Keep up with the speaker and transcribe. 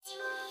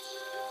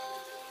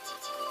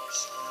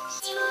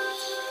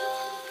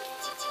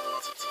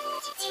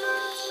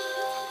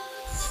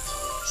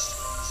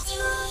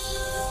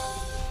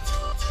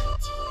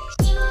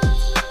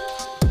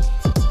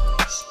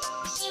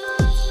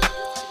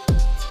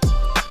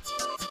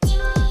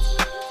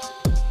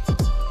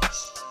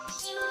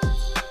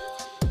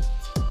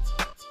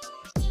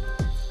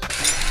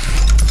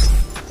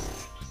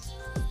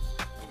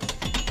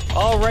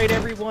right,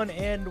 everyone,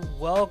 and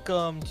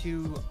welcome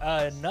to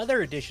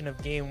another edition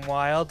of Game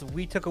Wild.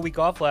 We took a week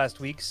off last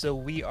week, so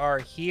we are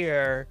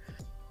here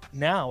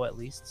now, at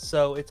least.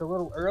 So it's a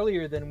little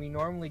earlier than we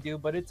normally do,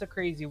 but it's a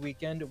crazy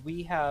weekend.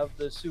 We have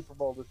the Super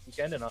Bowl this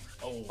weekend and a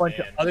bunch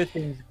of other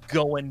things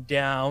going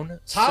down.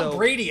 Tom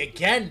Brady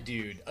again,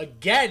 dude.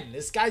 Again,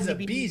 this guy's a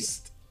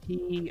beast.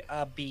 He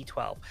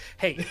B12.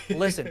 Hey,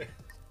 listen.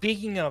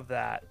 Speaking of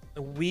that,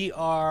 we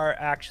are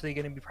actually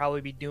going to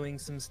probably be doing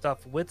some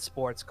stuff with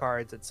sports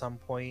cards at some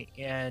point,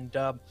 and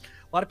a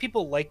lot of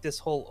people like this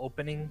whole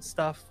opening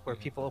stuff where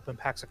people open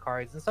packs of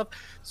cards and stuff.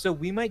 So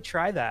we might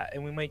try that,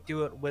 and we might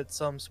do it with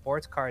some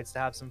sports cards to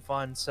have some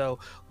fun. So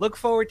look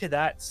forward to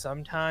that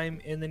sometime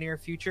in the near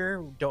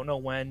future. Don't know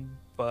when,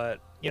 but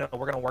we're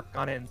going to work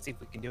on it and see if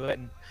we can do it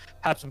and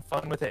have some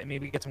fun with it, and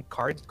maybe get some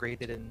cards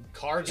graded. And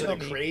cards are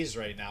the craze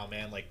right now,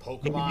 man. Like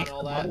Pokemon and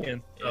all that.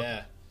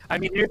 Yeah. I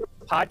mean, there's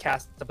a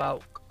podcast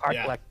about card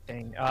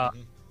collecting,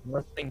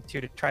 listening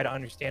to try to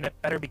understand it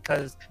better,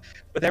 because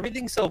with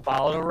everything so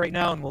volatile right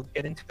now, and we'll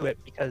get into it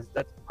because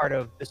that's part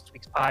of this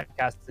week's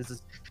podcast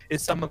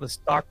is some of the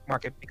stock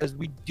market, because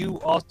we do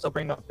also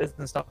bring up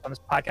business stuff on this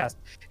podcast.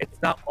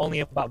 It's not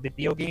only about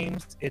video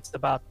games, it's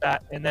about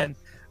that. And then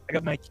I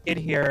got my kid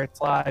here,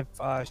 it's live.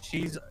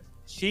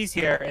 She's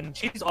here, and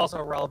she's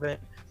also relevant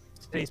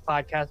to today's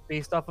podcast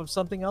based off of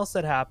something else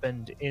that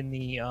happened in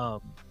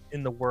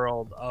the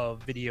world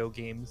of video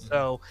games.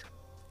 So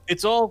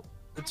it's all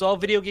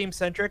video game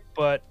centric,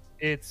 but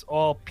it's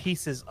all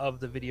pieces of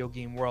the video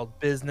game world: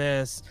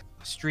 business,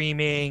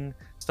 streaming,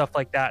 stuff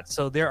like that.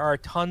 So there are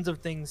tons of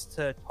things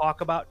to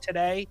talk about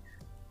today,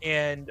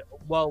 and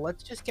well,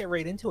 let's just get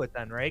right into it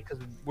then, right?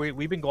 Because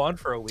we've been gone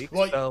for a week.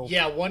 Well, so.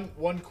 yeah,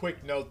 one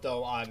quick note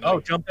though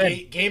on jump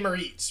in. Gamer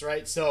Eats,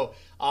 right? So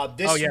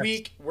this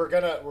week we're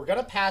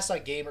gonna pass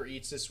on Gamer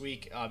Eats this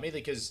week, mainly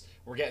because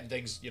we're getting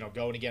things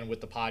going again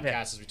with the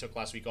podcast as we took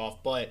last week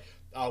off. But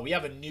we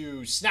have a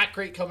new snack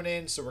crate coming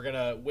in, so we're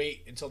gonna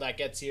wait until that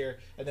gets here,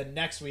 and then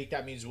next week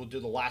that means we'll do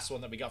the last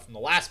one that we got from the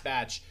last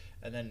batch.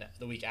 And then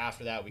the week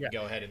after that, we can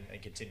go ahead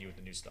and continue with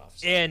the new stuff.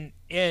 So.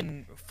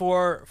 And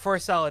for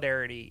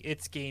solidarity,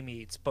 it's Game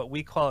Eats, but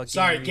we call it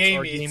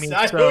Game Eats.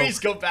 I always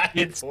go back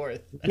and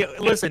forth.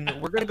 Listen,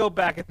 we're going to go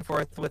back and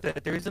forth with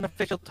it. There is an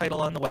official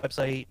title on the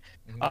website,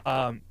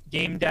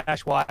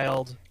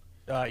 Game-Wild.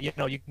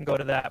 You can go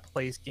to that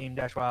place,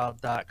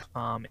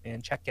 game-wild.com,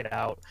 and check it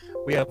out.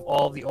 We have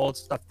all the old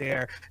stuff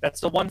there.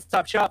 That's the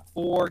one-stop shop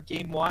for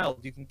Game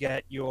Wild. You can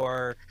get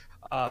your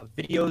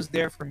videos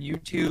there from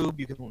YouTube.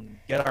 You can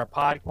get our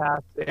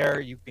podcast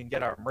there. You can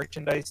get our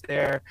merchandise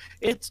there.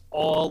 It's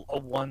all a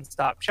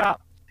one-stop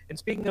shop. And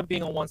speaking of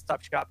being a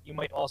one-stop shop, you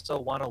might also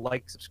want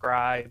to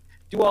subscribe,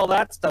 do all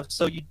that stuff,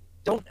 so you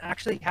don't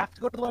actually have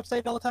to go to the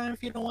website all the time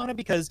if you don't want to,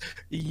 because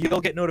you'll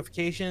get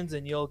notifications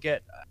and you'll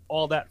get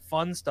all that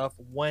fun stuff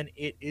when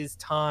it is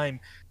time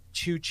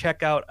to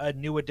check out a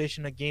new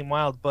edition of Game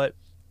Wild. But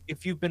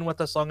if you've been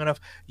with us long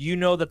enough, you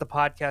know that the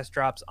podcast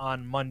drops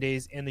on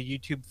Mondays and the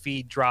YouTube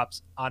feed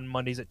drops on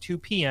Mondays at 2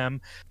 p.m.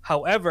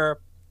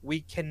 However,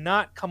 we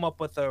cannot come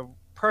up with a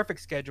perfect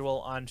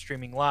schedule on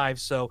streaming live,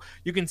 so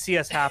you can see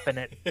us happen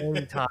at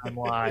any time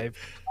live.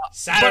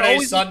 Saturday,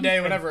 Sunday,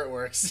 whenever it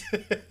works.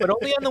 But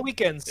only on the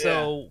weekends.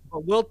 So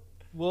we'll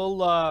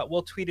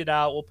tweet it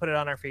out. We'll put it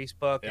on our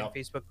Facebook and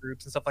Facebook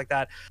groups and stuff like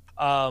that.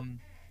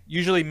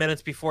 Usually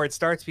minutes before it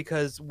starts,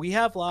 because we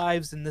have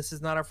lives and this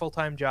is not our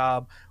full-time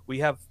job.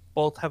 We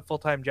both have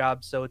full-time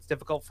jobs, so it's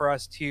difficult for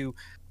us to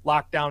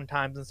lock down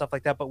times and stuff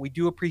like that. But we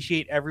do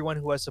appreciate everyone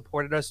who has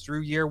supported us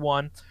through year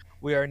one.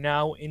 We are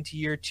now into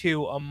year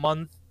two, a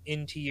month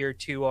into year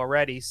two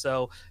already.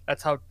 So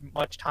that's how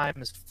much time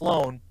has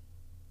flown.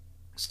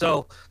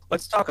 So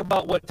let's talk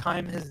about what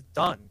time has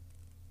done.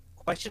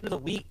 Question of the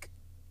week: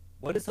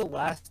 what is the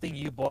last thing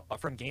you bought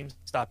from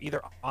GameStop,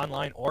 either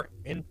online or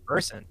in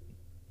person?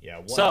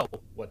 Yeah,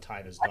 what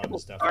time is done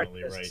is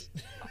definitely right.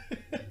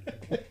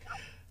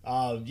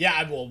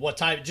 What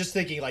time? Just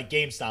thinking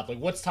GameStop.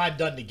 What's time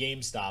done to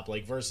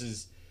GameStop?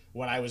 Versus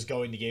when I was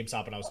going to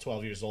GameStop when I was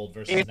 12 years old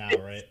versus now,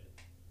 right?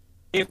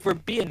 If we're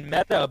being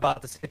meta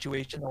about the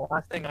situation, the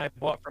last thing I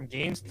bought from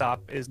GameStop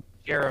is a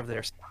share of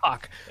their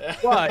stock.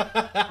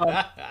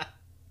 But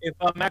if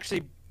I'm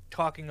actually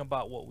talking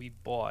about what we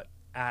bought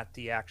at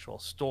the actual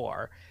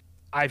store,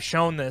 I've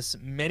shown this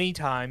many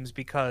times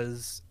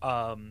because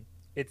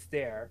it's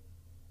there.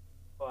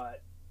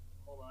 But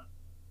hold on.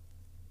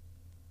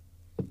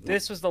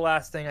 This was the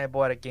last thing I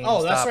bought at GameStop.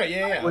 Oh, that's right.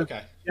 Yeah.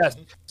 Okay. Yes.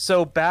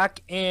 So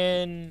back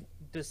in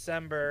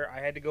December, I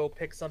had to go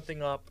pick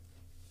something up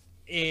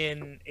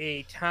in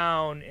a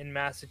town in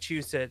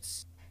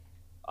Massachusetts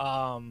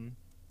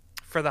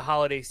for the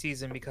holiday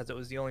season, because it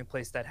was the only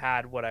place that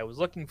had what I was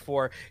looking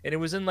for. And it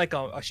was in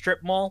a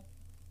strip mall,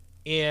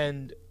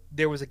 and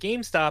there was a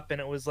GameStop, and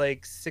it was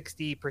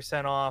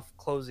 60% off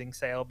closing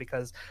sale,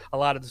 because a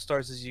lot of the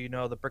stores, as you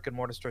know, the brick and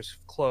mortar stores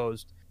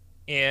closed.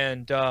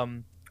 And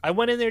I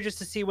went in there just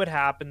to see what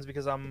happens,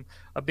 because I'm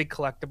a big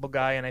collectible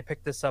guy, and I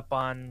picked this up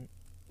on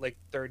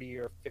 30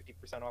 or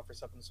 50% off or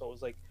something. So it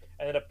was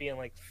ended up being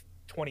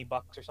 $20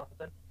 or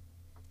something.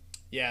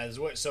 Yeah.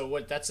 So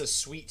what? That's a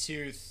Sweet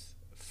Tooth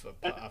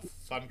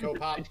Funko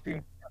Pop.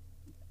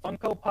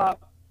 Funko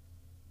Pop,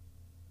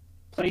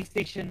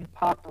 PlayStation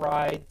Pop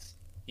Rides.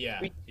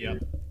 Yeah.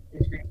 Yep.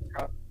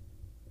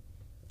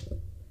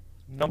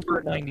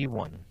 Number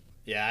 91.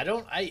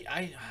 Yeah,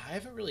 I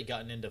haven't really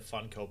gotten into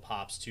Funko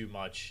Pops too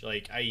much.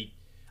 Like I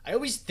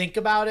always think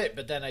about it,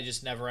 but then I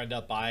just never end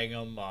up buying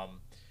them.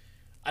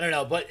 I don't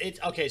know, but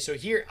it's okay. So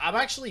here, I'm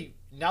actually,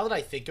 now that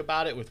I think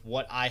about it, with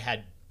what I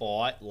had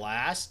bought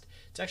last,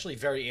 it's actually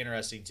very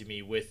interesting to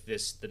me with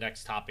the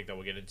next topic that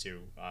we'll get into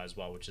as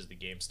well, which is the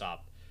GameStop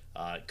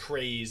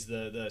craze,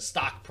 the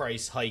stock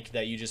price hike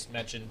that you just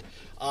mentioned.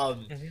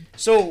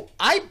 So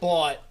I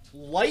bought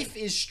Life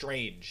is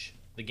Strange,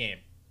 the game.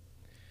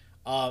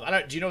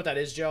 Do you know what that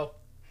is, Joe?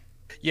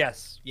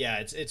 Yes. Yeah,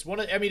 it's one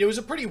of. I mean, it was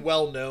a pretty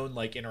well known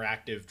like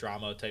interactive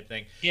drama type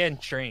thing. Yeah,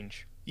 and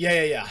Strange.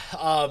 Yeah.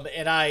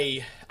 And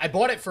I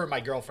bought it for my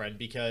girlfriend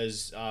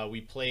because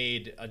we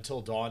played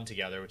Until Dawn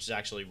together, which is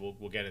actually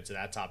we'll get into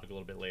that topic a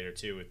little bit later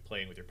too, with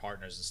playing with your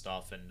partners and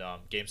stuff, and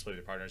games played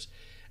with your partners.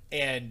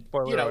 And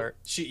Spoiler alert.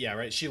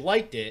 She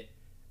liked it,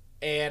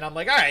 and I'm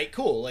like, all right,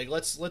 cool. Like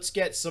let's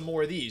get some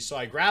more of these. So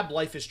I grabbed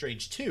Life is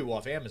Strange 2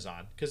 off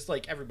Amazon because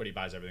like everybody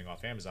buys everything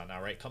off Amazon now,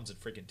 right? It comes in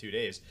freaking 2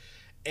 days,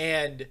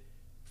 and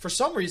for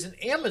some reason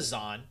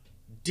Amazon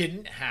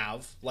didn't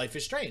have Life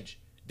is Strange.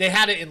 They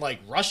had it in like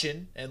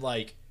Russian and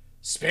like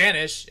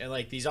Spanish and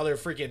like these other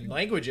freaking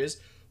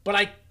languages,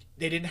 but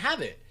they didn't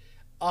have it.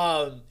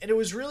 And it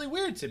was really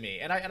weird to me.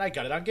 And I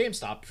got it on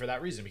GameStop for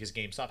that reason, because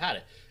GameStop had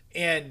it.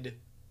 And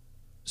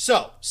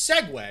so,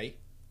 segue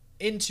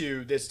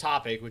into this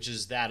topic, which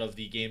is that of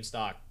the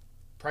GameStop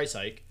price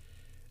hike.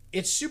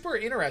 It's super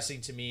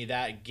interesting to me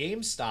that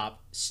GameStop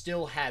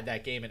still had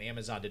that game and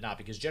Amazon did not,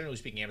 because generally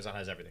speaking, Amazon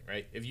has everything,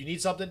 right? If you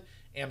need something,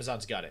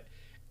 Amazon's got it.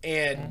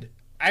 And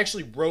I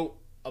actually wrote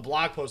a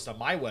blog post on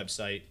my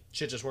website,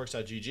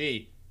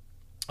 shitjustworks.gg,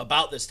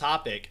 about this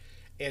topic,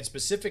 and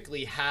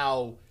specifically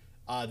how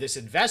this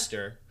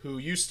investor who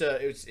used to,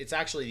 it's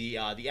actually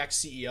the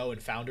ex-CEO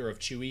and founder of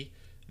Chewy,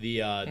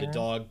 the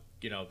dog,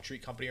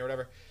 treat company or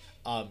whatever.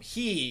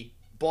 He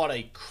bought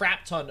a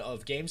crap ton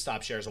of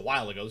GameStop shares a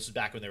while ago. This was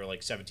back when they were like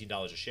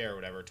 $17 a share or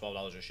whatever,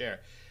 $12 a share.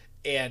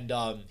 And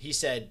he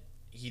said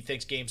he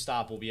thinks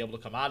GameStop will be able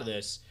to come out of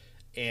this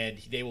and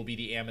they will be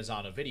the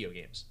Amazon of video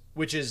games,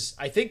 which is,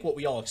 I think, what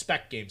we all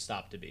expect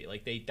GameStop to be.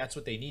 Like that's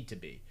what they need to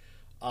be.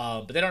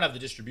 But they don't have the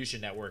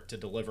distribution network to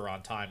deliver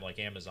on time like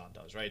Amazon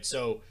does, right?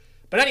 So,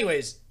 but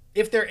anyways,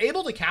 if they're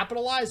able to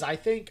capitalize, I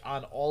think,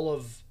 on all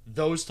of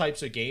those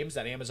types of games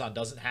that Amazon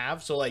doesn't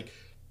have, so like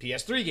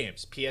PS3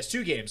 games,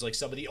 PS2 games, like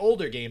some of the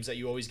older games that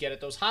you always get at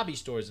those hobby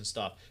stores and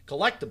stuff,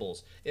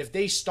 collectibles, if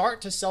they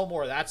start to sell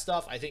more of that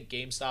stuff, I think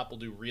GameStop will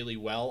do really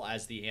well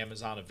as the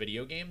Amazon of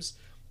video games.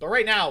 But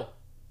right now,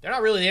 they're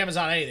not really the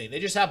Amazon anything. They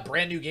just have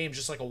brand new games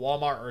just like a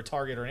Walmart or a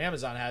Target or an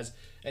Amazon has,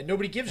 and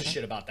nobody gives a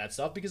shit about that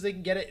stuff because they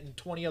can get it in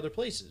 20 other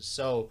places.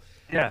 So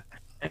yeah,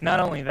 and not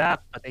only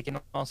that, but they can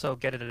also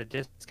get it at a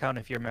discount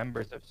if you're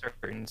members of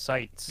certain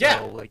sites. Yeah.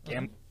 So like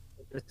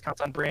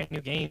discounts on brand new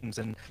games,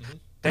 and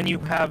then you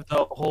have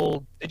the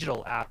whole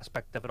digital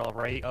aspect of it all,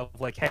 right? Of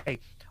like, hey,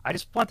 I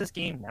just want this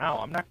game now.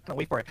 I'm not gonna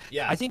wait for it.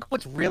 Yeah. I think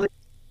what's really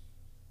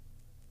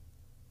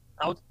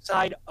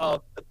outside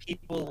of the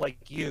people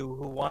like you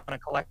who want to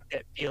collect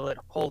it, feel it,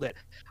 hold it,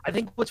 I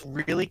think what's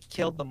really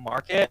killed the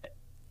market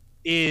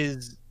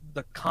is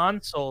the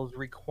consoles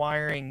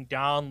requiring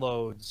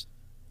downloads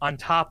on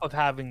top of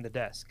having the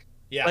disc.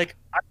 Yeah. Like,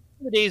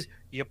 the days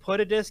you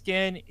put a disc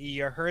in,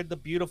 you heard the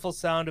beautiful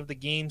sound of the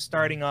game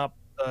starting up,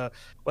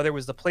 whether it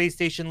was the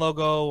PlayStation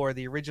logo or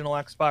the original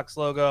Xbox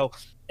logo,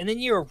 and then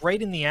you're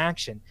right in the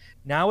action.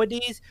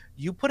 Nowadays,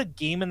 you put a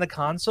game in the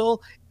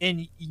console,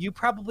 and you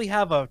probably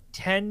have a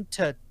 10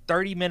 to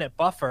 30-minute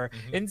buffer,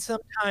 and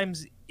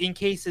sometimes, in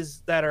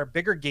cases that are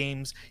bigger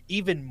games,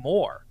 even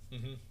more.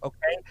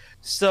 Okay?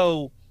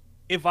 So,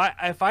 if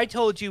I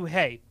told you,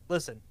 hey,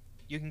 listen,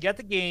 you can get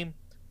the game,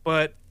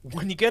 but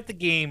when you get the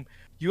game,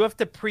 you have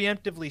to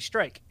preemptively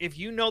strike. If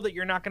you know that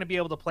you're not going to be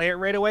able to play it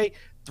right away,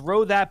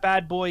 throw that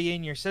bad boy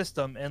in your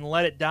system and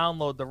let it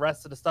download the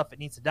rest of the stuff it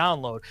needs to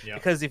download. Yep.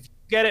 Because if you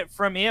get it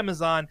from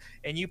Amazon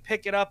and you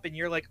pick it up and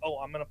you're like, oh,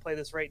 I'm going to play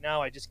this right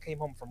now. I just came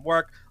home from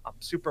work. I'm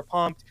super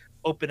pumped.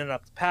 Opening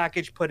up the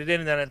package, put it in,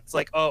 and then it's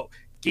like, oh,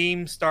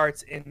 game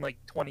starts in like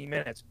 20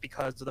 minutes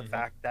because of the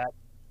fact that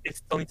it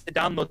still needs to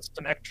download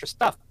some extra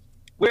stuff.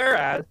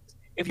 Whereas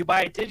if you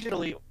buy it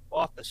digitally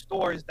off the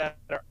stores that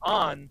are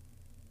on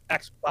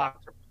Xbox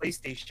or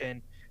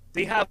PlayStation,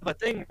 they have a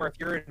thing where if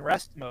you're in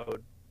rest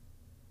mode,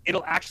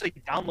 it'll actually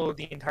download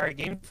the entire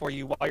game for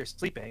you while you're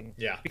sleeping.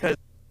 Yeah. Because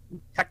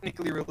it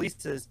technically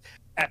releases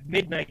at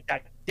midnight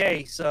that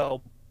day.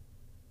 So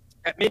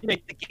at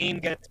midnight, the game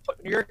gets put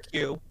in your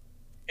queue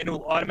and it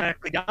will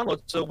automatically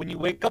download. So when you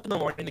wake up in the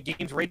morning, the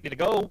game's ready to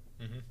go.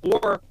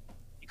 Or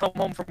you come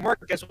home from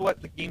work, guess what?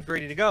 The game's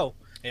ready to go.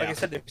 Yeah. Like I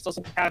said, there's still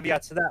some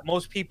caveats to that.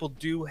 Most people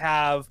do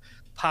have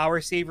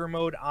power saver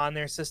mode on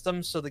their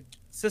system, so the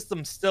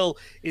system still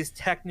is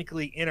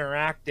technically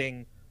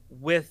interacting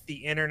with the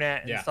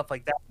internet and Yeah. stuff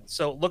like that.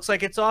 So it looks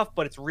like it's off,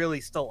 but it's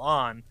really still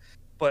on.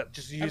 But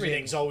just using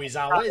everything's always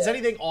on. Is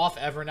anything off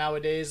ever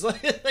nowadays?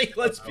 Like,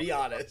 let's be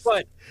honest.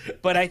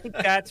 But I think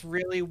that's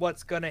really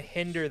what's going to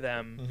hinder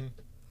them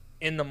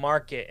in the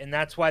market, and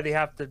that's why they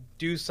have to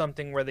do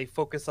something where they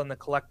focus on the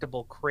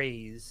collectible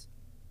craze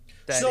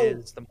that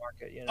is the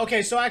market. You know?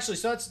 Okay, so actually,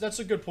 that's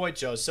a good point,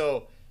 Joe.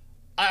 So,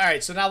 all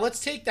right, so now let's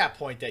take that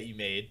point that you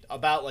made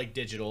about like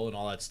digital and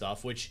all that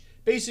stuff, which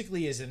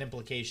basically is an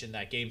implication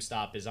that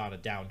GameStop is on a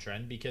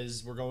downtrend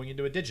because we're going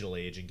into a digital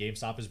age and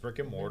GameStop is brick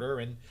and mortar,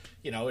 and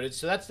you know,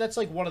 so that's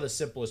like one of the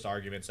simplest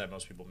arguments that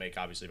most people make,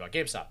 obviously, about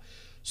GameStop.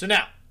 So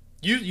now,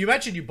 you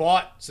mentioned you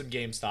bought some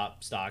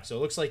GameStop stock, so it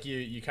looks like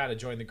you kind of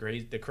joined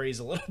the craze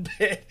a little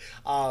bit.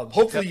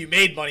 Hopefully, you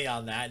made money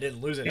on that and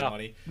didn't lose any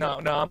money. No,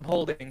 I'm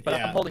holding, but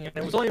I'm holding it.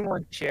 It was only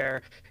one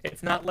share.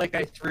 It's not like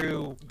I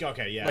threw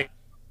like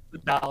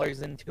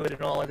dollars into it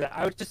and all of that.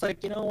 I was just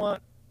like, you know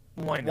what?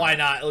 Why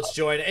not? Let's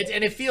join it.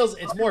 And it feels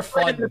it's more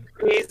fun.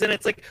 And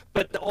it's like,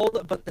 but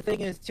the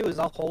thing is too is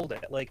I'll hold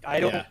it. Like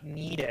I don't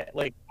need it.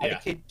 Like I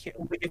could,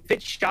 if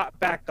it shot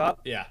back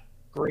up,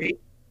 great.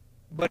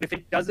 But if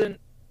it doesn't,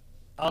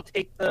 I'll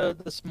take the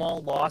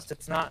small loss.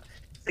 It's not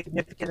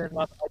significant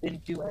enough. I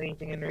didn't do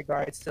anything in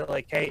regards to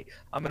like, hey,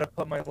 I'm gonna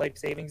put my life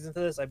savings into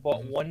this. I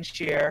bought one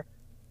share.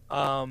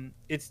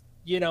 It's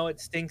it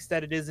stinks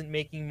that it isn't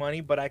making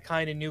money, but I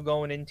kind of knew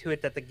going into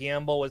it that the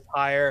gamble was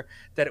higher,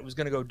 that it was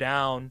going to go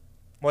down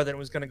more than it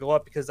was going to go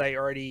up because I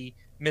already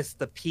missed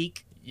the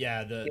peak.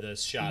 Yeah, the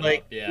shot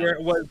like, up. Yeah, where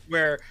it was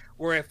where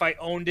if I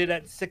owned it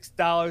at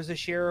 $6 a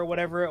share or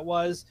whatever it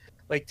was,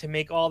 like to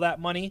make all that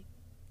money.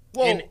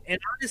 Well, and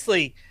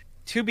honestly,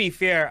 to be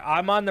fair,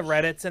 I'm on the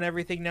Reddits and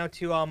everything now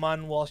too. I'm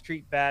on Wall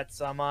Street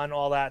Bets. I'm on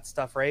all that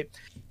stuff, right?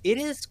 It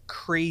is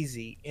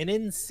crazy and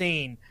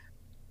insane.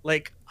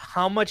 Like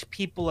how much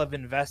people have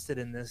invested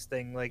in this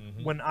thing. Like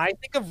when I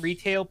think of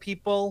retail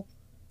people,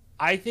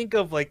 I think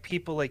of like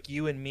people like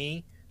you and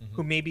me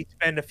who maybe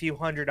spend a few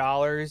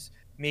 $100s,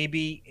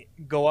 maybe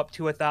go up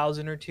to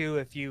 1,000 or two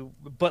if you.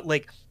 But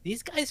like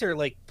these guys are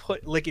like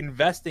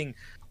investing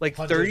like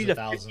 $30,000 to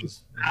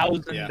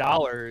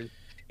 $50,000,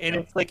 and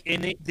it's like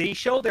and they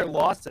show their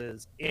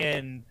losses,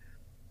 and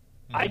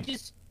I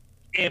just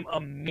am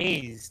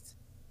amazed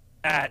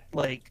at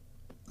like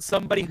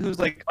somebody who's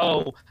like,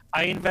 oh,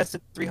 I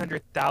invested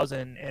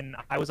 300,000 and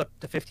I was up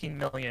to 15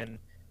 million,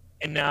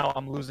 and now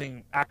I'm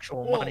losing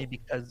actual money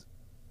because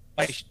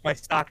my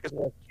stock is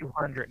worth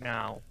 200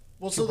 now.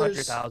 Well, so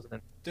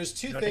there's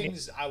two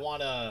things I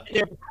want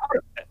to.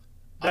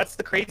 That's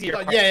the crazier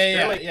part.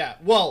 Yeah.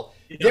 Well,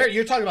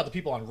 you're talking about the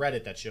people on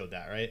Reddit that showed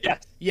that, right?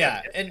 Yes.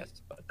 Yeah,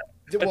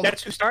 but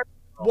that's who started.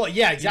 Well,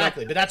 yeah,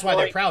 exactly. But that's why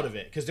they're proud of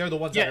it because they're the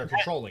ones that are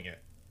controlling it.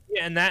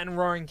 Yeah, and that and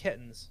Roaring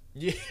Kittens.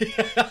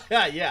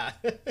 Yeah.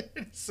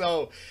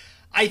 So,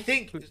 I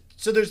think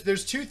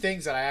there's two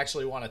things that I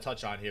actually want to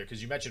touch on here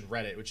because you mentioned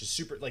Reddit, which is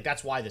super like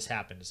that's why this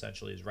happened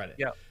essentially is Reddit.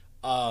 Yeah.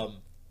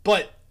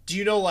 But do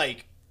you know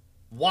like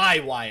why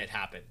it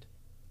happened?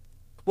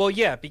 Well,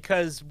 yeah,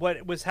 because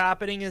what was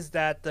happening is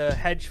that the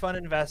hedge fund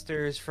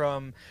investors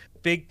from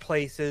big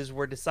places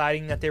were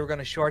deciding that they were going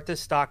to short this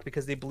stock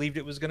because they believed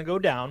it was going to go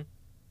down,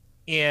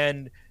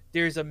 and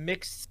there's a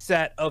mixed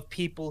set of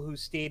people who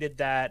stated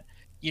that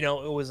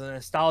it was a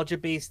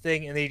nostalgia-based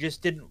thing, and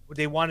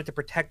they wanted to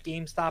protect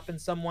GameStop in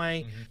some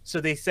way. So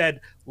they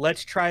said,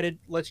 let's try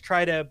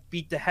to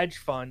beat the hedge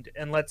fund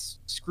and let's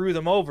screw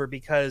them over,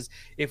 because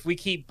if we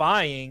keep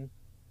buying,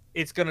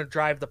 it's going to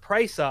drive the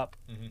price up,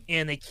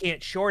 and they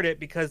can't short it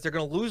because they're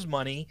going to lose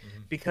money,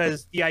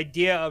 because the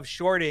idea of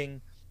shorting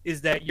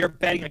is that you're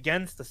betting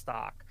against the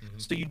stock.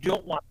 So you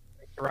don't want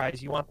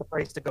rise, you want the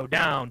price to go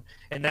down,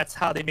 and that's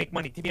how they make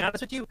money. To be honest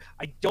with you,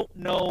 I don't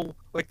know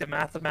like the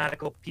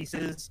mathematical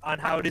pieces on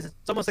how it is.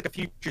 It's almost like a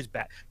futures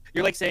bet.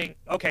 You're like saying,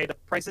 okay, the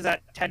price is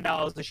at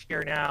 $10 a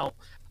share now.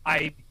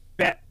 I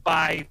bet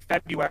by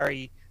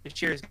February the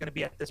share is going to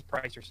be at this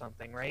price or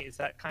something, right? Is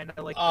that kind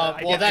of like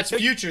well, that's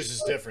futures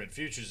is different.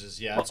 Futures is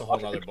that's a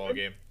whole other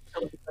ballgame.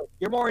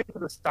 You're more into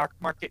the stock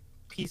market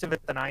piece of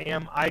it than I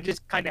am. I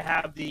just kind of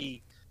have the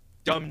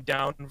dumbed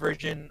down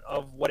version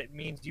of what it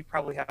means. You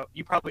probably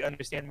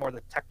understand more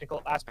the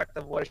technical aspect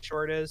of what a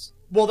short is.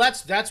 Well,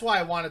 that's why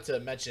I wanted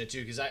to mention it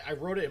too, because I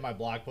wrote it in my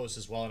blog post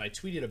as well, and I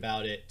tweeted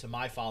about it to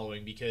my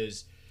following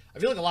because I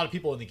feel like a lot of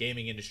people in the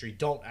gaming industry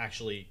don't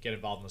actually get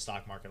involved in the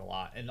stock market a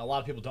lot, and a lot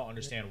of people don't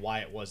understand why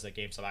it was that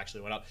GameStop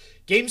actually went up.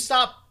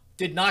 GameStop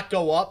did not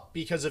go up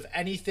because of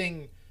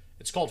anything.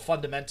 It's called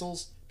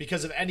fundamentals,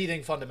 because of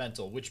anything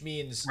fundamental, which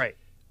means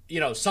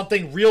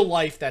something real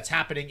life that's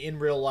happening in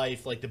real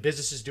life, like the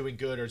business is doing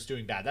good or it's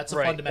doing bad. That's a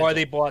fundamental. Or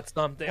they bought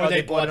something. Or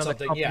they bought another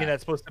company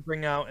that's supposed to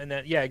bring out, and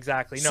then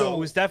exactly. No, it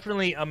was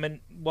definitely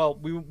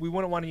we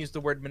wouldn't want to use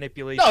the word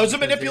manipulation. No, it was a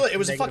manipulation. It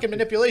was a fucking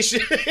manipulation.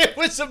 It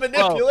was a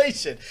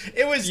manipulation.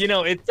 It was.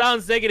 It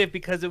sounds negative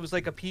because it was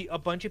like a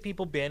bunch of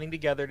people banding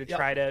together to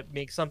try to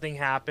make something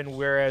happen,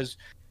 whereas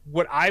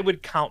what I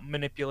would count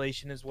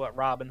manipulation is what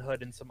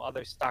Robinhood and some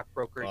other stock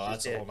brokers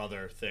that's did. a whole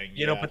other thing,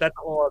 you know. But that's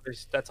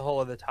a whole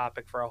other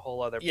topic for a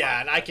whole other.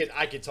 Yeah, podcast. And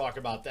I could talk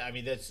about that. I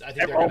mean, I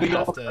think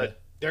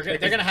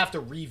they're gonna have to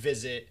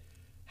revisit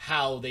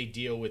how they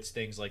deal with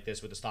things like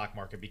this with the stock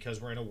market, because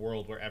we're in a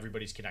world where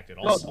everybody's connected.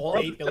 All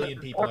 8 billion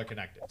people are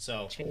connected.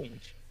 So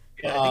change.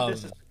 Yeah, I think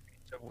this is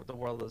the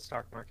world of the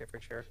stock market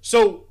for sure.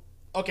 So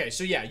okay,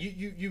 so yeah,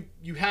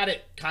 you had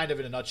it kind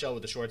of in a nutshell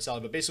with the short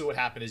selling, but basically what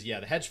happened is, the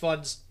hedge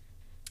funds,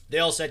 they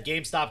all said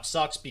GameStop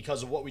sucks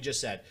because of what we just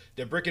said.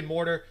 They're brick and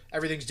mortar,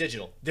 everything's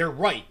digital. They're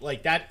right.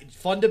 Like that,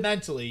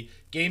 fundamentally,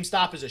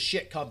 GameStop is a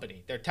shit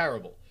company. They're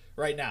terrible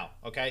right now,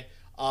 okay?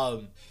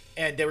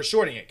 And they were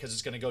shorting it because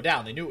it's going to go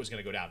down. They knew it was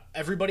going to go down.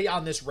 Everybody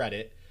on this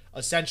Reddit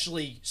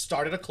essentially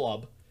started a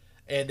club,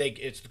 and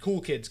it's the Cool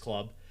Kids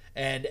Club,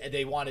 and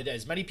they wanted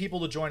as many people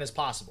to join as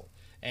possible.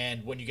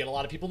 And when you get a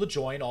lot of people to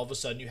join, all of a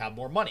sudden you have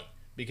more money.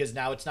 Because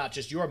now it's not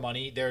just your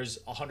money. There's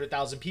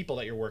 100,000 people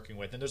that you're working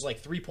with, and there's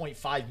like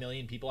 3.5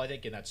 million people, I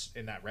think, in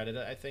that Reddit.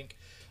 I think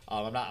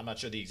I'm not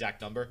sure the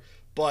exact number,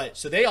 but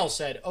so they all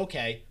said,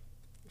 okay,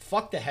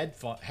 fuck the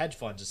hedge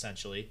funds.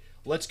 Essentially,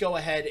 let's go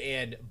ahead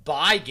and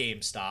buy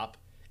GameStop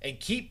and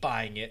keep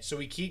buying it, so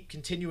we keep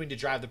continuing to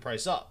drive the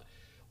price up.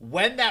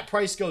 When that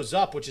price goes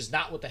up, which is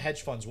not what the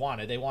hedge funds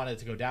wanted, they wanted it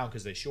to go down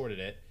because they shorted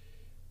it.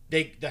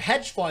 The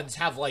hedge funds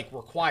have like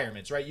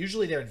requirements, right?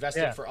 Usually they're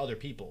investing for other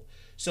people.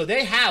 So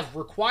they have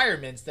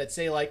requirements that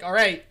say like, all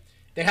right,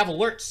 they have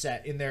alerts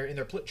set in their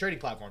trading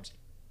platforms.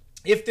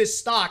 If this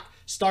stock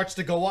starts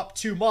to go up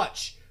too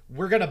much,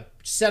 we're going to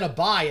set a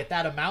buy at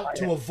that amount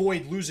to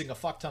avoid losing a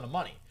fuck ton of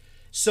money.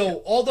 So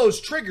all those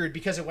triggered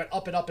because it went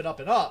up and up and up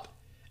and up,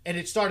 and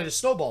it started a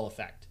snowball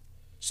effect.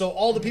 So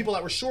all the people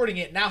that were shorting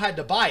it now had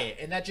to buy it,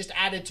 and that just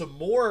added to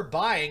more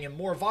buying and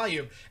more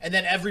volume. And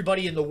then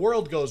everybody in the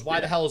world goes, why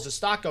the hell is the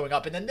stock going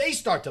up? And then they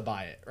start to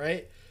buy it,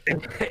 right?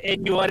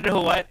 And you want to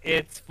know what?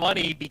 It's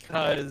funny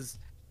because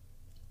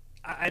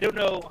I don't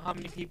know how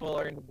many people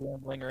are into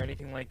gambling or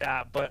anything like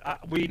that, but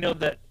we know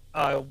that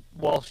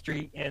Wall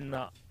Street and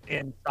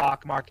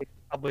stock market is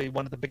probably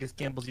one of the biggest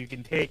gambles you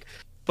can take.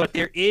 But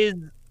there is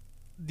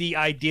the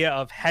idea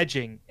of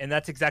hedging, and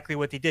that's exactly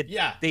what they did.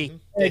 Yeah, they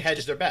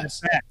hedged their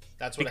bets.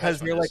 That's what because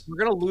they're like, we're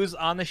going to lose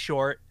on the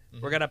short.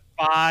 We're going to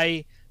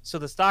buy, so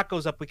the stock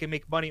goes up. We can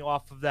make money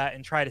off of that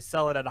and try to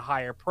sell it at a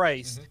higher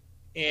price.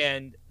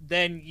 And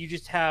then you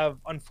just have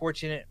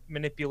unfortunate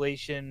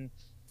manipulation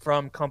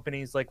from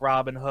companies like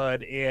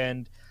Robinhood,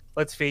 and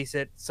let's face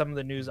it, some of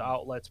the news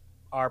outlets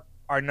are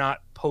not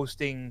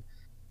posting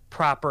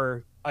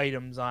proper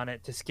items on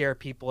it to scare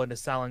people into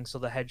selling so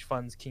the hedge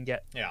funds can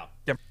get their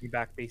money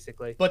back,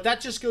 basically. But that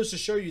just goes to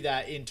show you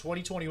that in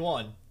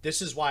 2021,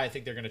 this is why I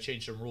think they're going to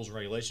change some rules and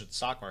regulations with the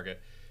stock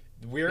market.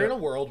 We're in a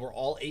world where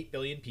all 8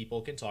 billion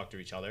people can talk to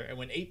each other, and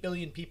when 8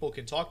 billion people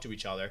can talk to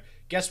each other,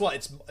 guess what?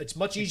 It's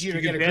much easier to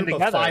get a group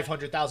of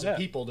 500,000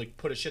 people to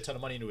put a shit ton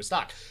of money into a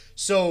stock.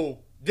 So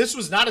this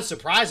was not a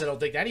surprise, I don't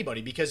think, to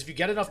anybody, because if you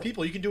get enough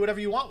people, you can do whatever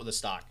you want with a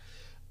stock.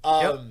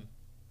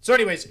 So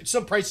anyways,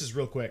 some prices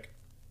real quick.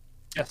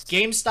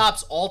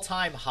 GameStop's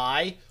all-time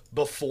high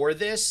before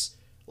this,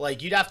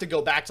 like you'd have to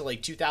go back to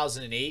like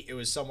 2008. It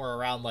was somewhere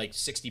around like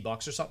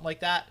 $60 or something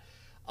like that.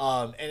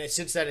 And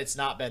since then, it's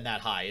not been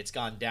that high. It's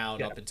gone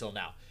down up until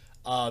now.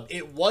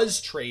 It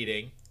was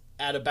trading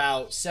at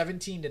about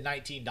 $17 to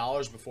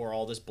 $19 before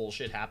all this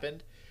bullshit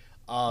happened.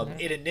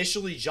 It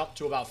initially jumped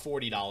to about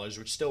 $40,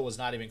 which still was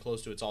not even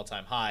close to its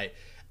all-time high.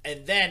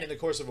 And then in the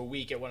course of a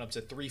week, it went up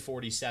to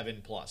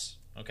 $347 plus.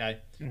 Okay,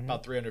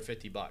 about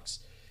 $350.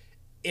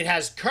 It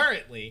has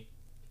currently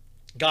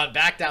gone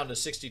back down to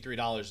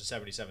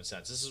 $63.77.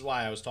 This is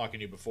why I was talking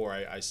to you before.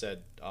 I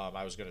said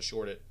I was going to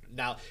short it.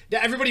 Now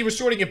everybody was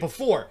shorting it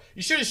before.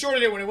 You should have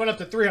shorted it when it went up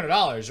to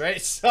 $300,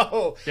 right?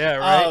 So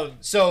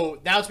so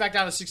now it's back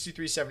down to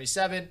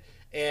 $63.77,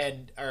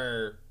 and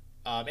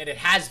it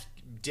has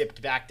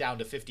dipped back down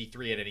to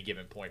 53 at any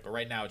given point, but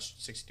right now it's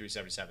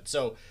 $63.77.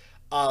 So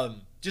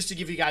just to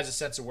give you guys a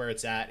sense of where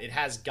it's at, it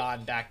has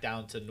gone back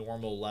down to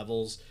normal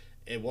levels.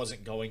 It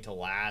wasn't going to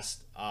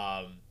last.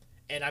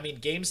 And I mean,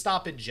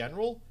 GameStop in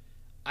general,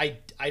 I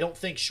don't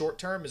think short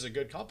term is a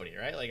good company,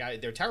 right?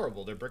 Like they're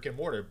terrible. They're brick and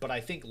mortar. But I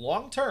think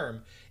long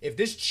term, if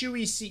this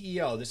Chewy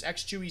CEO, this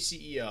ex-Chewy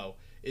CEO,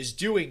 is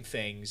doing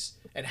things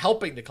and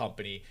helping the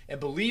company and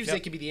believes they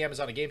can be the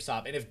Amazon of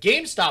GameStop, and if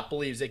GameStop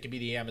believes they can be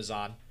the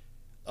Amazon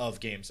of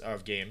games,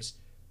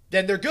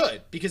 then they're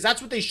good, because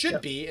that's what they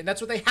should be, and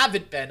that's what they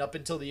haven't been up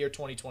until the year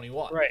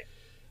 2021. Right.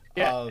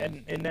 Yeah,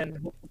 and then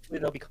hopefully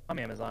they'll become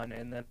Amazon,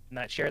 and then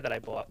that share that I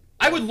bought.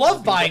 I would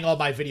love buying all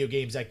my video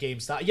games at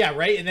GameStop. Yeah,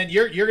 right? And then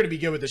you're going to be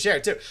good with the share,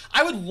 too.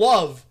 I would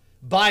love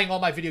buying all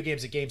my video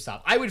games at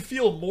GameStop. I would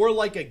feel more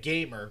like a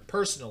gamer,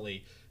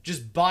 personally,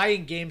 just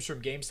buying games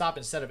from GameStop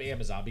instead of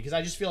Amazon, because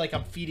I just feel like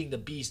I'm feeding the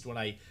beast when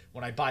I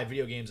buy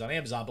video games on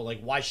Amazon. But, like,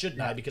 why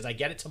shouldn't I? Because I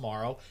get it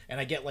tomorrow, and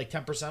I get, like,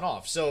 10%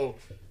 off. So,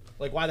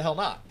 like, why the hell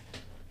not?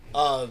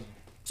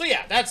 So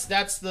yeah, that's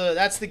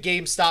the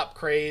GameStop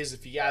craze.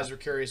 If you guys are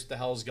curious what the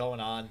hell's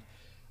going on,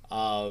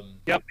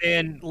 Yep,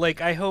 and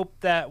like I hope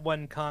that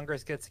when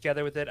Congress gets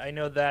together with it, I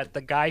know that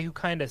the guy who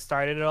kind of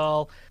started it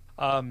all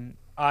on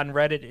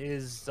Reddit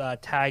is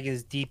tag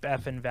is deep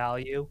F in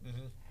value.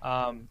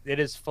 It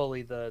is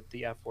fully the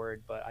F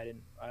word, but I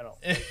don't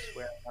like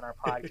swear on our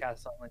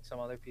podcast unlike some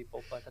other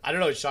people. But I don't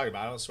know what you're talking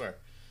about. I don't swear.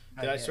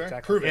 Did I swear?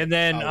 Exactly. Prove it. And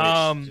then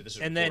huh?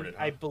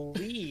 I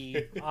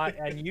believe on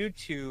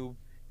YouTube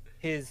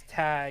his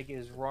tag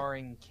is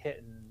Roaring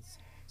Kittens.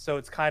 So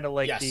it's kind of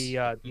like the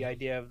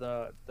idea of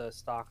the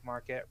stock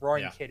market.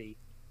 Roaring Kitty.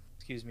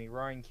 Excuse me.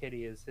 Roaring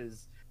Kitty is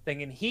his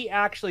thing, and he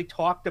actually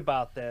talked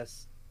about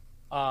this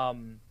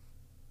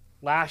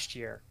last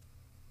year.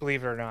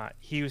 Believe it or not,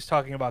 he was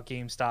talking about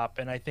GameStop,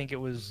 and I think it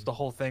was the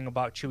whole thing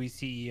about Chewy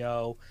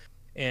CEO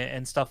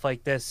and stuff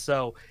like this.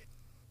 So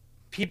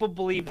people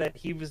believe that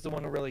he was the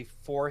one who really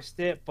forced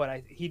it,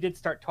 but he did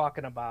start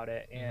talking about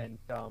it, and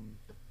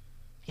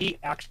he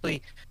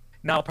actually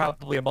now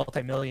probably a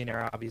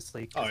multimillionaire,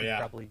 obviously. Oh yeah, he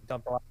probably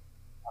dumped a lot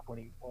when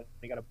he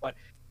got it, but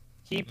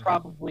he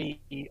probably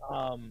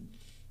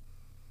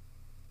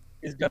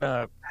is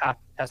gonna have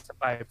to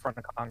testify in front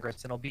of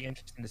Congress, and it'll be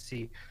interesting to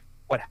see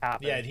what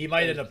happened. Yeah, he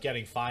might end up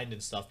getting fined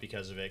and stuff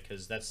because of it,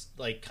 because that's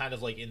like kind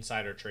of like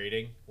insider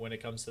trading when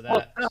it comes to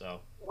that. So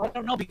I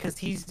don't know, because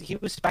he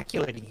was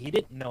speculating. He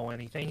didn't know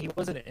anything. He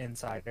wasn't an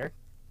insider.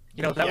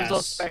 You know, that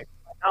was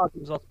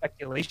all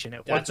speculation.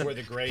 That's where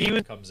the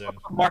gray comes in.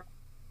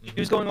 He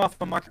was going off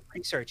of market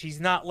research. He's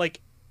not,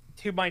 like,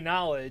 to my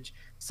knowledge,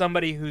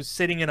 somebody who's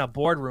sitting in a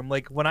boardroom.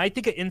 Like, when I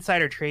think of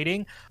insider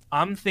trading,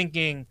 I'm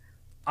thinking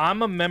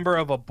I'm a member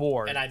of a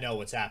board, and I know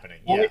what's happening.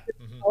 It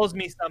tells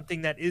me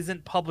something that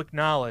isn't public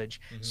knowledge,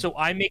 so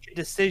I make a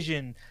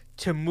decision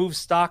to move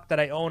stock that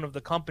I own of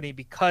the company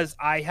because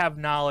I have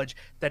knowledge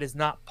that is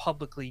not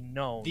publicly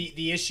known.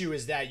 The issue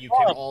is that you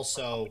can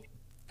also,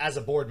 as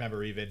a board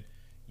member, even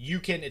you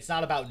can. It's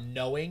not about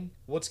knowing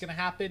what's going to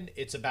happen.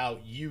 It's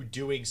about you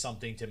doing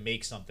something to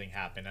make something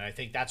happen, and I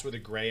think that's where the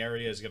gray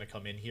area is going to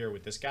come in here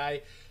with this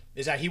guy.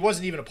 Is that he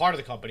wasn't even a part of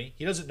the company.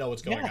 He doesn't know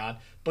what's going on,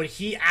 but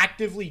he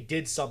actively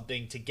did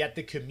something to get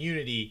the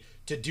community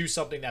to do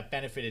something that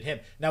benefited him.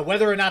 Now,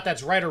 whether or not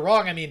that's right or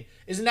wrong, I mean,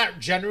 isn't that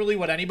generally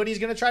what anybody's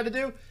going to try to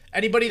do?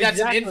 Anybody that's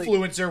an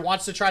influencer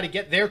wants to try to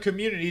get their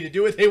community to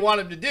do what they want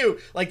them to do.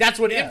 Like, that's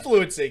what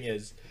influencing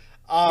is.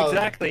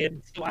 Exactly,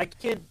 and so I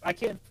can't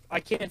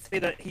say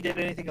that he did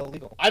anything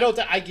illegal. I don't.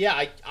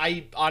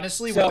 I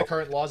honestly, with the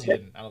current laws, he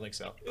didn't. I don't think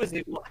so.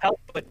 It will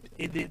help, but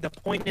the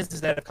point is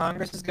that if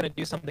Congress is going to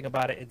do something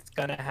about it, it's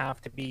going to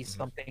have to be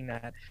something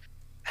that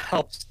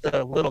helps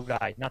the little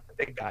guy, not the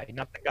big guy,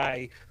 not the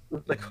guy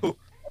who's like who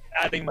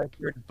adding my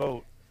third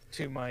boat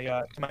to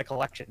my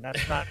collection.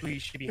 That's not who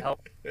you should be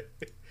helping. And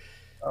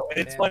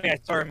it's funny. I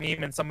saw a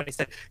meme and somebody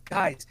said,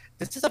 "Guys,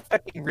 this is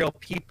affecting real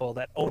people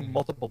that own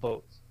multiple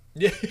boats."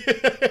 Yeah.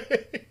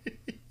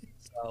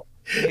 So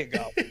there you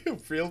go.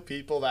 Real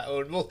people that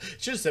own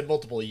should have said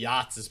multiple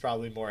yachts is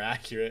probably more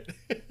accurate.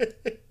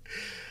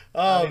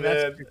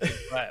 Man.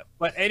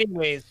 But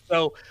anyways,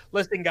 so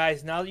listen,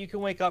 guys. Now that you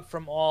can wake up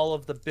from all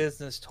of the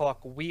business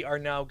talk, we are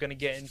now going to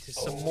get into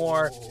some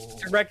more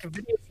direct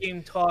video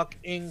game talk,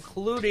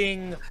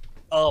 including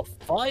a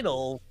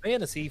Final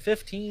Fantasy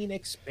 15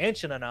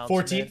 expansion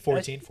announcement.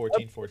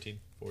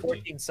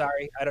 14.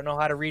 Sorry, I don't know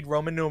how to read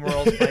Roman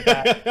numerals. My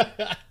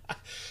bad.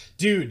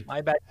 Dude,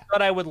 my bad. I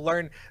thought I would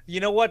learn. You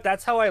know what?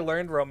 That's how I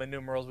learned Roman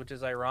numerals, which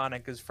is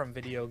ironic, is from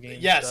video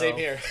games. Yeah, same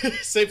here.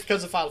 Same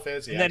because of Final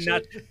Fantasy. And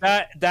then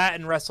that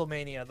and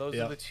WrestleMania. Those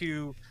are the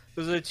two.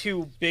 Those are the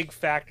two big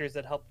factors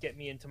that helped get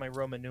me into my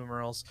Roman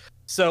numerals.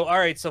 So, all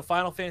right. So,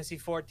 Final Fantasy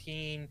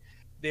 14.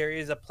 There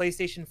is a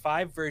PlayStation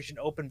 5 version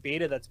open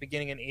beta that's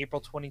beginning in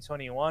April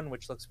 2021,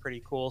 which looks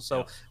pretty cool.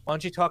 So, why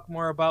don't you talk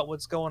more about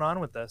what's going on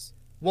with this?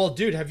 Well,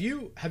 dude, have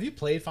you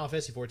played Final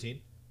Fantasy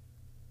 14?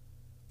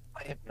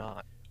 I have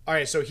not. All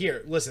right, so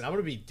here, listen, I'm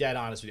going to be dead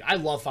honest with you. I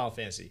love Final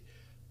Fantasy.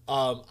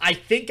 I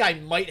think I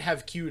might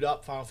have queued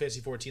up Final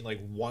Fantasy 14 like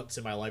once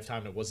in my lifetime,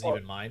 and it wasn't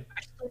even mine.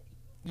 Actually,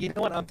 you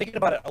know what? I'm thinking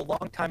about it. A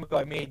long time ago,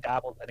 I may have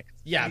dabbled in it.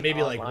 Yeah,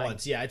 maybe online. Like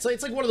once. Yeah, it's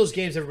like one of those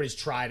games everybody's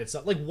tried. It's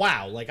not like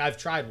WoW. Like I've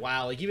tried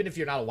WoW. Like even if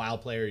you're not a WoW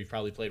player, you've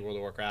probably played World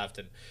of Warcraft.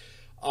 And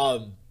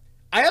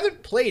I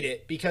haven't played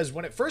it because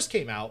when it first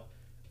came out,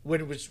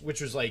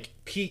 which was like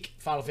peak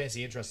Final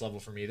Fantasy interest level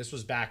for me. This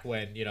was back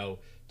when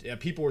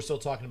people were still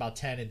talking about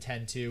 10 and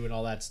 10-2 and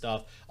all that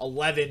stuff.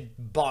 11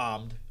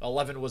 bombed.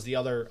 11 was the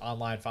other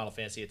online Final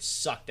Fantasy. It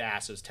sucked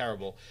ass. It was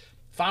terrible.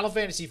 Final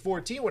Fantasy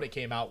 14, when it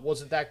came out,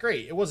 wasn't that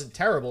great. It wasn't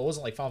terrible. It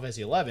wasn't like Final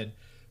Fantasy 11,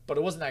 but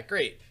it wasn't that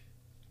great.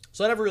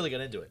 So I never really got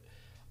into it.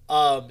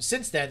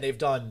 Since then, they've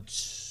done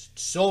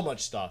so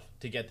much stuff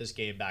to get this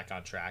game back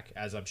on track,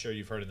 as I'm sure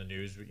you've heard in the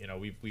news.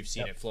 We've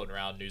seen it floating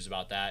around, news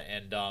about that,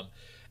 and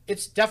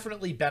it's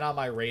definitely been on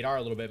my radar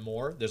a little bit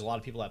more. There's a lot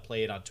of people that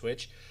play it on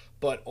Twitch.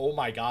 But, oh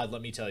my God,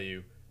 let me tell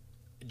you,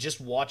 just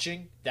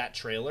watching that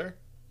trailer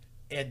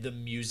and the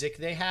music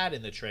they had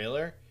in the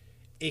trailer,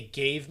 it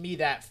gave me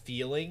that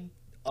feeling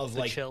of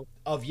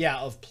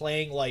of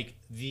playing like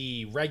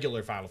the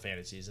regular Final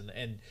Fantasies.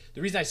 And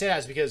the reason I say that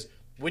is because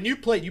when you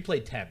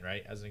played 10,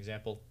 right? As an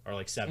example, or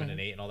like 7 and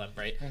 8 and all that,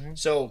 right?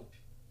 So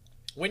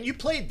when you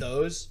played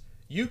those,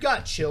 you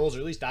got chills, or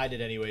at least I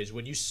did anyways,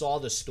 when you saw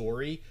the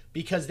story,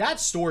 because that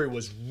story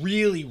was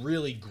really,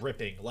 really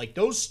gripping. Like,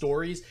 those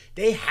stories,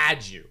 they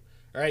had you,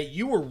 all right?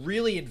 You were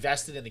really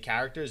invested in the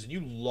characters, and you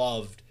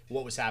loved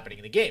what was happening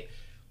in the game.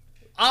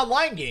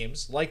 Online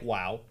games, like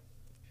WoW,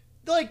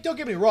 like, don't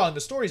get me wrong, the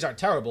stories aren't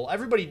terrible.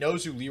 Everybody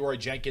knows who Leroy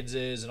Jenkins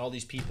is and all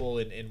these people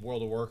in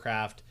World of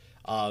Warcraft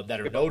that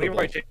are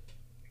notable.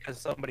 Because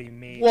somebody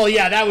made. Well,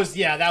 that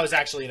was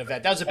actually an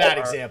event. That was a bad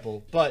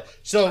example. But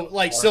so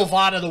like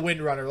Sylvana the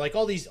Windrunner, like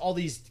all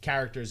these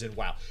characters in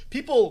WoW.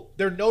 People,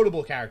 they're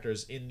notable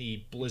characters in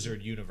the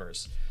Blizzard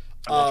universe.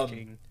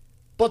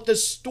 But the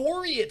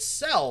story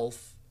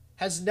itself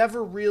has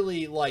never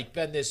really like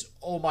been this,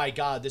 oh my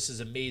god, this is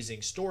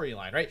amazing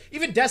storyline, right?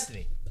 Even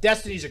Destiny.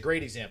 Destiny's a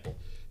great example.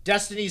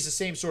 Destiny's the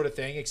same sort of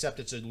thing, except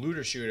it's a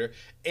looter shooter,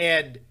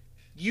 and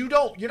you're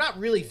not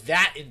really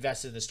that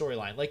invested in the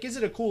storyline. Like, is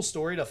it a cool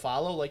story to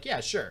follow? Like,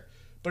 yeah, sure.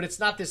 But it's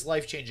not this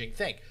life-changing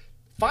thing.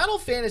 Final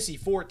Fantasy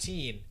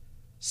XIV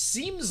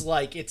seems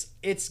like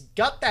it's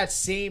got that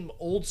same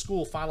old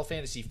school Final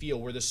Fantasy feel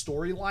where the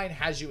storyline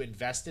has you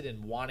invested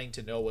in wanting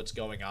to know what's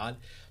going on.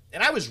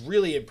 And I was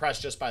really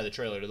impressed just by the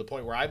trailer, to the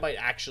point where I might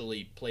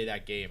actually play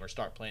that game or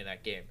start playing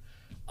that game,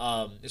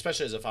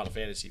 especially as a Final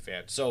Fantasy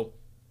fan. So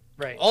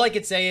right. All I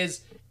could say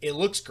is it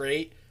looks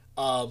great.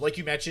 Like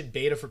you mentioned,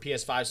 beta for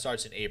PS5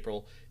 starts in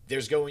April.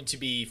 There's going to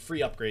be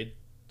free upgrade,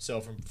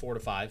 so from 4 to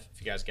 5,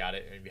 if you guys got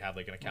it, and if you have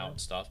like an account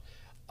and stuff.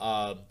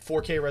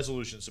 4K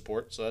resolution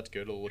support, so that's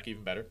good. It'll look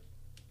even better.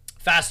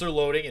 Faster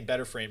loading and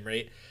better frame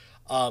rate.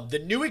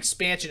 The new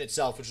expansion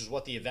itself, which is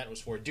what the event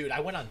was for. Dude, I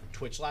went on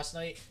Twitch last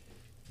night.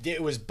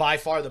 It was by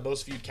far the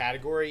most viewed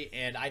category,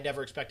 and I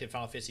never expected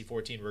Final Fantasy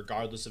 14,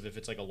 regardless of if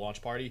it's like a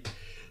launch party,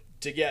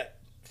 to get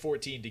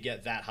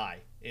that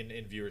high in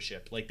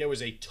viewership. Like, there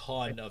was a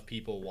ton of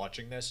people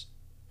watching this.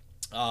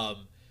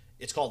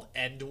 It's called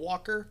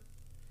Endwalker,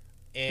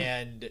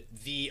 and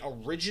the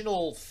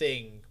original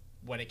thing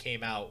when it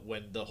came out,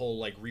 when the whole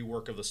like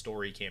rework of the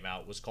story came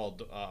out, was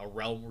called A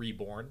Realm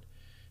Reborn.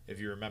 If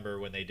you remember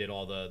when they did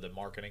all the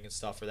marketing and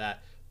stuff for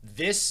that.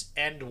 This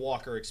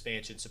Endwalker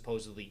expansion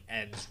supposedly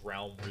ends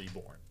Realm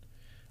Reborn.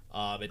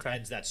 It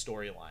ends that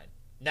storyline.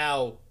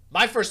 Now,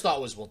 my first thought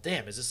was, well,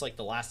 damn, is this like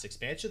the last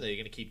expansion? Are you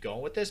going to keep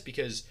going with this?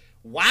 Because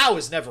WoW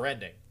is never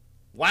ending.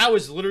 WoW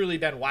has literally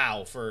been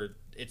WoW for...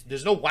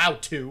 There's no WoW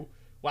 2,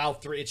 WoW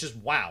 3. It's just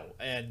WoW.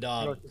 And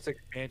it's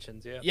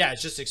expansions, yeah. Yeah,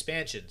 it's just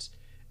expansions.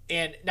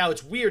 And now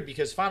it's weird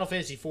because Final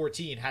Fantasy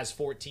 14 has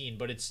 14,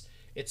 but it's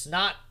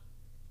not...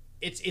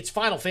 It's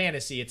Final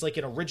Fantasy. It's like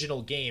an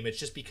original game. It's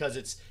just because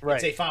it's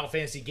a Final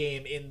Fantasy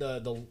game in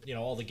the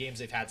all the games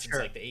they've had since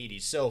like the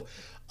 80s. So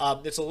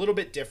it's a little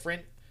bit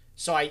different.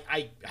 So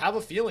I have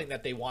a feeling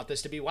that they want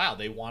this to be WoW.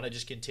 They want to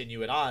just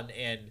continue it on.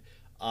 And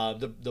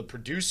the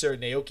producer,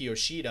 Naoki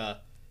Yoshida,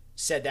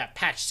 said that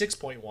patch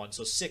 6.1,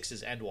 so 6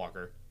 is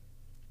Endwalker.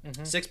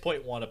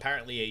 6.1,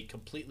 apparently a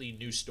completely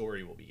new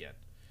story will begin.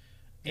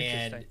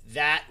 And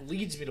that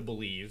leads me to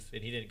believe,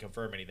 and he didn't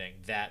confirm anything,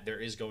 that there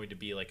is going to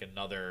be like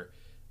another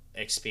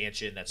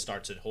expansion that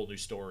starts a whole new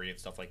story and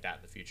stuff like that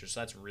in the future.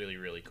 So that's really,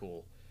 really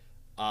cool.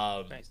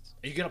 Nice.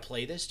 Are you going to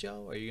play this,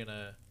 Joe? Are you going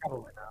to...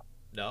 Probably not.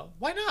 No?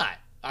 Why not?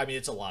 I mean,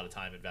 it's a lot of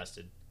time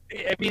invested.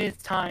 I mean,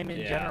 it's time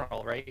in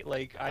general, right?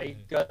 Like, I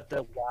got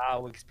the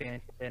WoW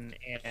expansion,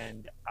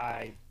 and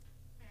I...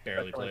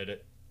 barely played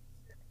it.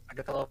 I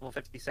got to level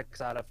 56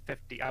 out of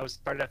 50. I was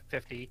started at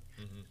 50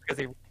 because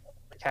they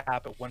the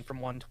cap. It went from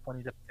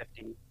 120 to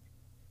 50.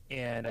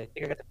 And I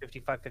think I got to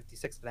 55,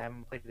 56, and I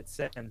haven't played it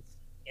since.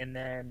 And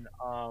then,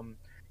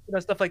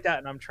 stuff like that.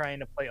 And I'm trying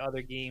to play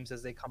other games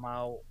as they come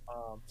out,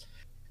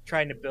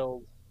 trying to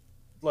build,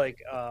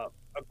 like, a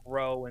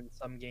grow in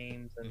some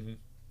games and,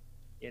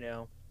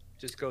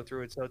 just go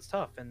through it. So it's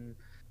tough. And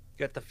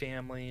get the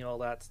family, all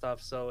that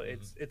stuff. So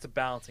it's a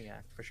balancing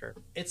act for sure.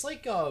 It's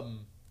like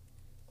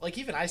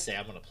even I say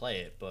I'm going to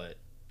play it, but,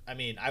 I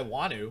mean, I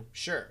want to,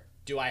 sure.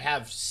 Do I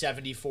have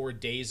 74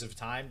 days of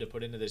time to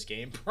put into this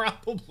game?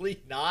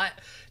 Probably not.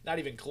 Not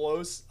even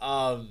close.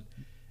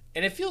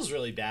 And it feels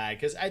really bad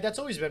because that's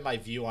always been my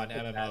view on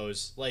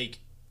MMOs. Like,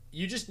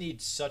 you just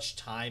need such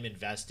time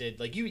invested.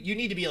 Like, you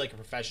need to be like a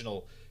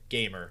professional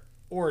gamer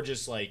or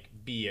just like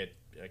be a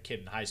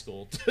kid in high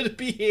school to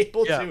be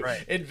able to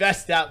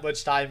invest that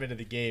much time into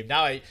the game.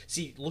 Now I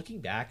see, looking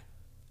back,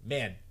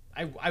 man,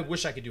 I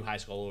wish I could do high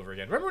school all over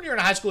again. Remember when you're in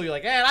high school, you're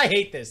like, man, I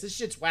hate this. This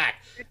shit's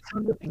whack.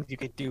 Some of the things you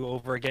could do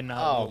over again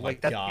now. Oh,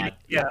 like, my God.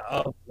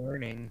 Of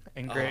learning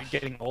and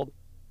getting older.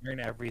 Learn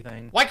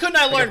everything. Why couldn't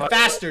I learn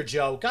faster,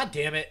 Joe? God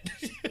damn it.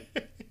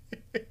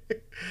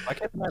 Why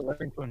couldn't I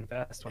learn to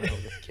invest when I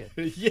was a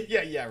kid?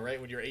 yeah, right.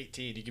 When you're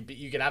 18,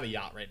 you can have a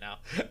yacht right now.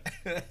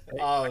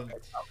 I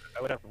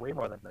would have way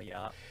more than a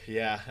yacht.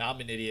 Yeah, I'm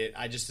an idiot.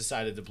 I just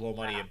decided to blow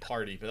money and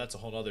party, but that's a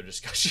whole other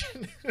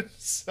discussion.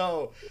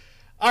 So,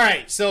 all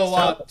right.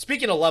 So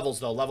speaking of levels,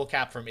 though, level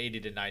cap from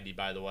 80 to 90,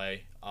 by the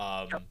way.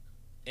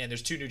 And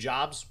there's 2 new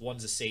jobs.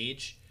 One's a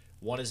sage.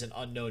 One is an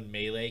unknown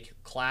melee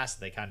class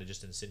they kind of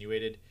just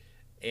insinuated,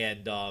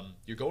 and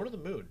you're going to the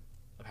moon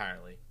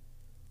apparently.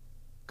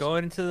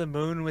 Going to the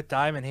moon with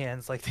diamond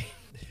hands like the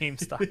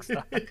GameStop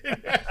stock.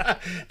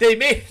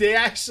 They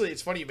actually,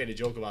 it's funny you made a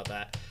joke about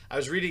that. I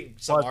was reading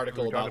some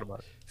article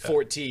about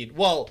 14.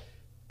 Well,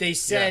 they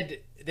said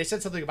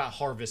something about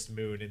Harvest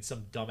Moon and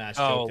some dumbass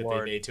joke that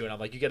they made to it. And I'm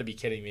like, you got to be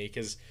kidding me,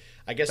 because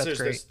I guess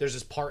there's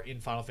this part in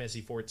Final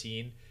Fantasy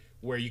 14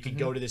 where you can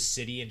go to this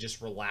city and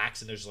just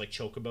relax, and there's like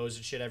chocobos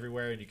and shit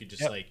everywhere, and you could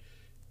just like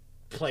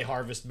play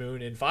Harvest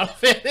Moon in Final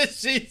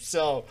Fantasy.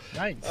 So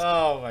nice.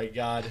 Oh my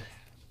god.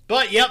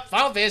 But yep,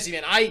 Final Fantasy,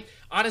 man. I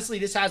honestly,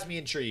 this has me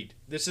intrigued.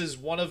 This is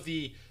one of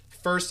the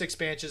first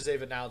expansions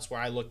they've announced where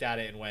I looked at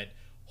it and went,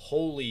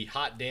 holy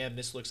hot damn,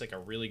 this looks like a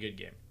really good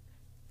game.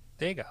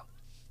 There you go.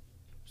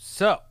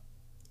 So,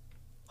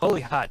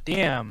 holy hot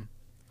damn.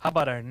 How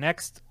about our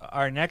next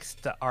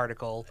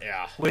article?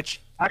 Yeah.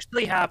 Which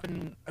actually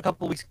happened a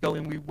couple weeks ago,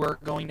 and we were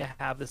going to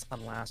have this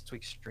on last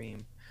week's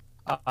stream.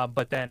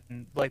 But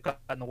then life got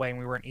in the way and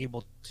we weren't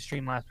able to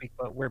stream last week,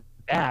 but we're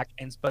back.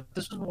 But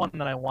this was one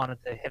that I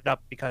wanted to hit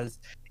up because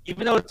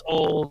even though it's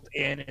old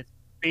and it's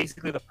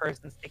basically the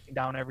person's taking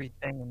down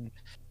everything and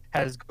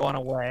has gone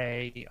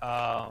away,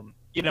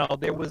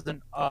 there was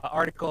an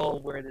article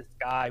where this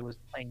guy was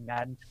playing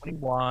Madden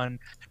 21.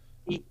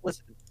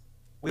 Listen,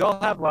 we all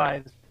have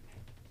lives.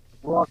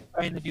 We're all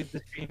trying to do the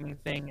streaming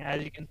thing.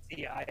 As you can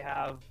see, I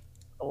have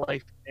a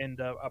life and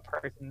a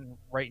person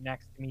right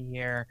next to me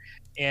here,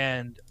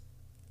 and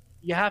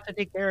you have to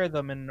take care of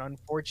them. And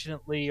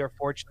unfortunately, or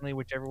fortunately,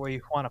 whichever way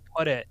you want to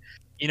put it,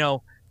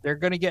 they're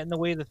going to get in the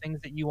way of the things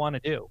that you want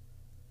to do.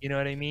 You know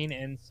what I mean?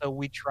 And so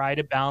we try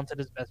to balance it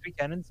as best we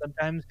can. And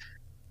sometimes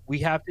we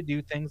have to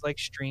do things like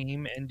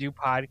stream and do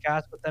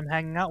podcasts with them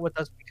hanging out with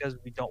us because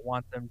we don't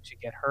want them to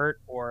get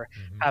hurt or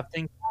have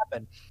things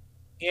happen.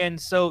 And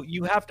so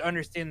you have to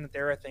understand that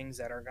there are things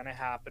that are going to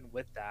happen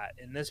with that.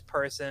 And this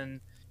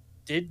person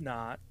did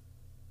not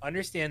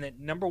understand that,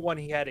 number one,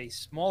 he had a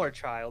smaller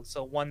child,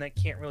 so one that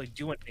can't really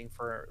do anything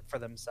for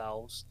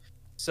themselves.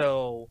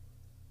 So,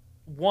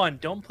 one,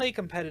 don't play a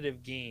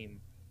competitive game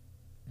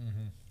if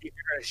you're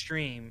going to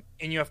stream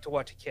and you have to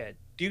watch a kid.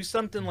 Do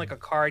something like a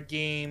card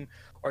game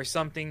or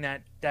something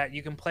that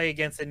you can play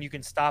against and you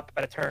can stop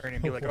at a turn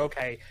and be like,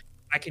 okay,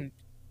 I can...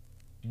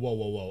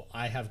 Whoa.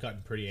 I have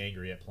gotten pretty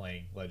angry at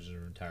playing Legends of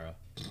Runeterra.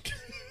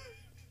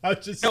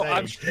 I'm just saying.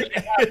 I'm sure you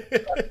have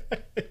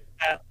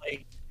that,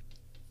 like,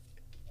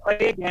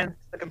 play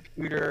against the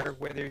computer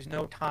where there's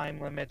no time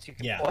limits. You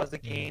can pause the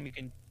game. You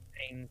can do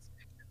things.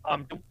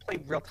 Don't play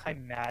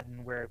real-time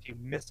Madden where if you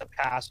miss a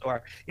pass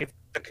or if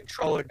the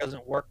controller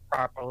doesn't work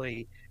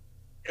properly,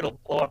 it'll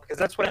blow up, because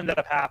that's what ended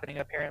up happening,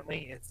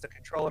 apparently. It's the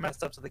controller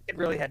messed up, so the kid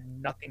really had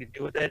nothing to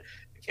do with it.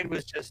 The kid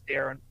was just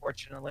there,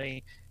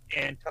 unfortunately,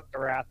 and took the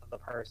wrath of the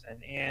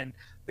person. And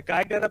the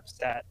guy got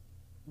upset,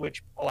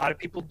 which a lot of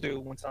people do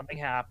when something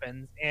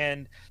happens.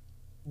 And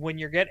when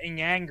you're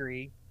getting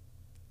angry,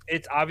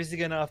 it's obviously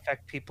going to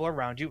affect people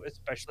around you,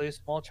 especially a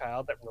small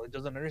child that really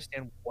doesn't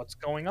understand what's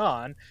going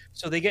on.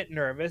 So they get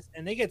nervous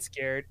and they get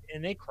scared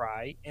and they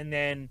cry. And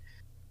then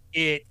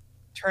it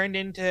turned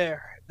into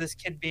this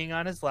kid being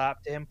on his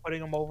lap to him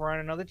putting him over on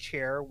another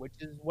chair, which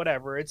is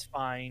whatever. It's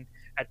fine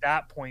at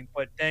that point.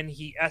 But then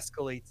he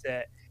escalates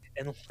it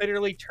and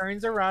literally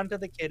turns around to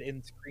the kid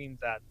and screams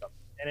at them.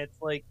 And it's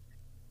like,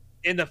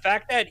 in the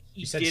fact that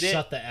he said did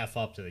shut the F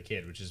up to the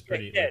kid, which is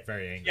pretty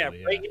very angry. Yeah,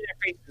 right in their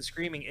face and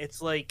screaming.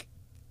 It's like,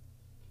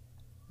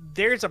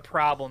 there's a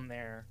problem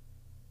there,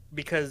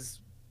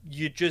 because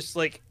you just,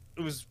 like,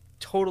 it was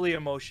totally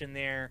emotion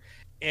there,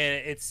 and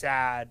it's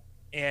sad.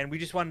 And we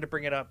just wanted to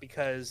bring it up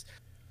because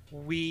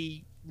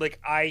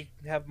I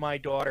have my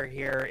daughter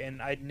here,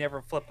 and I'd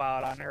never flip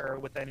out on her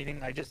with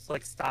anything. I just,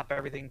 like, stop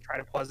everything, try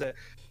to pause it.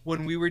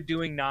 When we were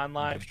doing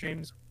non-live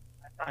streams,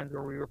 at times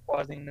where we were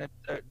pausing the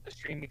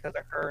stream because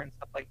of her and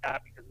stuff like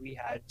that, because we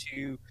had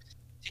to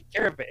take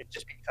care of it,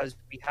 just because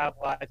we have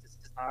lives. This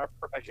is not our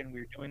profession.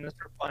 We're doing this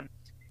for fun.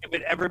 If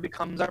it ever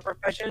becomes our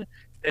profession,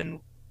 then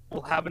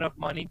we'll have enough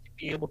money to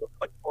be able to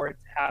put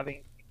towards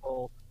having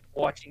people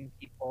watching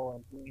people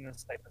and doing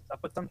this type of stuff.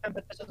 But sometimes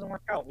that just doesn't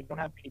work out. We don't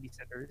have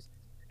babysitters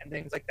and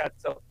things like that.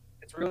 So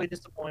it's really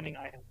disappointing.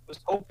 I was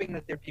hoping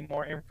that there'd be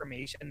more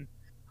information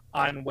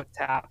on what's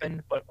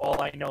happened, but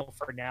all I know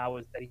for now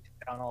is that he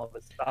took down all of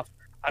his stuff.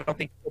 I don't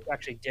think people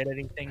actually did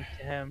anything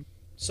to him.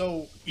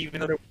 So even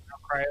though there was no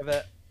cry of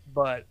it,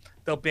 but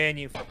they'll ban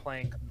you for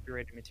playing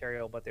computer-rated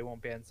material, but they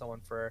won't ban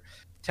someone for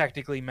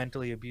technically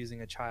mentally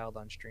abusing a child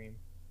on stream.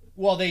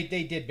 Well, they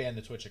did ban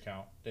the Twitch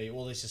account. They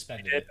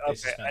suspended it.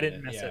 Okay, I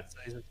didn't miss it, so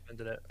they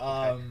suspended it.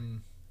 Okay.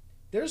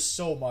 There's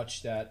so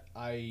much that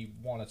I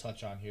want to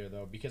touch on here,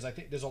 though, because I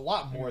think there's a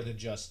lot more than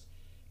just,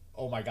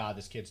 oh my god,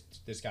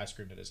 this guy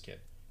screamed at his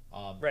kid.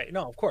 Right.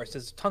 No, of course,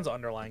 there's tons of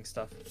underlying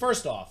stuff.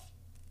 First off,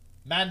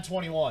 Madden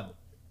 21.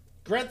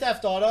 Grand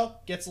Theft Auto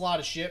gets a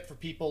lot of shit for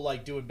people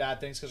like doing bad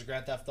things because of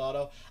Grand Theft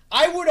Auto.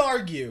 I would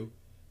argue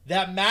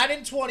that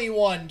Madden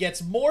 21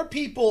 gets more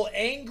people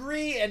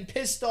angry and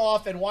pissed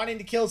off and wanting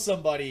to kill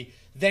somebody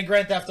than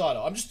Grand Theft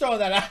Auto. I'm just throwing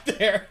that out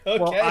there.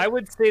 Okay? Well, I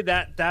would say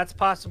that that's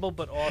possible,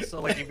 but also,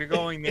 like, if you're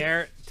going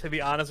there, to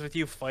be honest with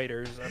you,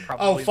 fighters are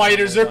probably. Oh,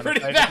 fighters are pretty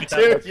bad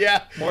too.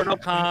 Yeah. Mortal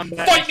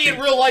Kombat. Fight me in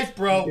real life,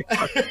 bro.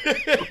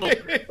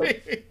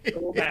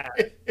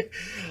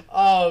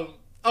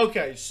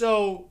 Okay,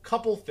 so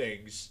couple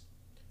things.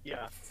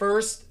 Yeah.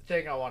 First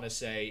thing I want to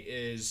say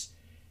is,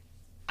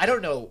 I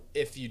don't know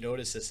if you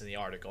noticed this in the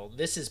article.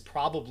 This is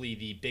probably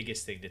the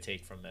biggest thing to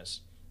take from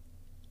this.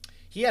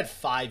 He had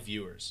 5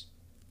 viewers.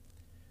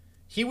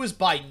 He was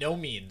by no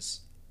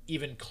means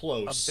even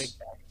close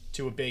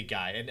to a big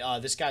guy.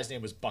 And this guy's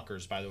name was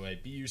Buckerz, by the way.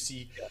 Buckerz,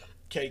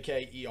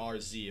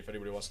 if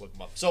anybody wants to look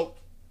him up. So,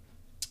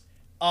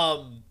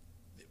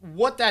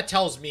 what that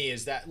tells me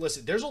is that,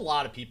 listen, there's a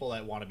lot of people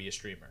that want to be a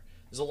streamer.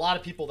 There's a lot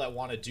of people that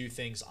want to do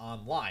things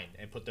online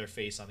and put their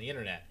face on the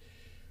internet.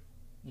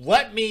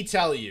 Let me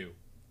tell you,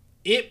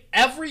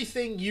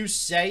 everything you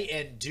say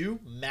and do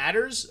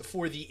matters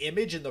for the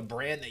image and the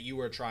brand that you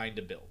are trying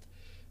to build.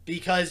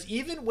 Because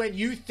even when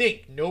you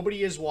think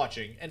nobody is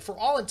watching, and for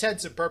all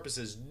intents and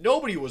purposes,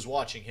 nobody was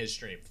watching his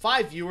stream.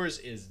 5 viewers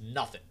is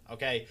nothing,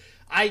 okay?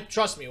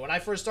 Trust me, when I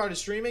first started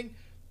streaming,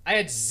 I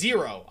had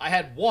 0. I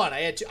had 1.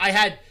 I had 2. I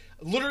had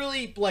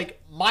literally, like,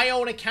 my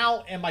own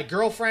account and my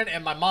girlfriend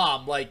and my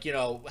mom, like, you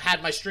know,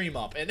 had my stream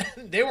up. And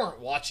they weren't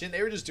watching.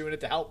 They were just doing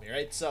it to help me,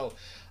 right? So,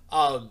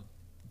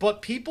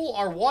 but people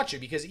are watching,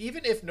 because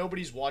even if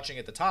nobody's watching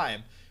at the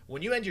time,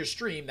 when you end your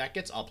stream, that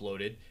gets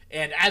uploaded.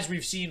 And as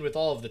we've seen with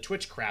all of the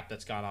Twitch crap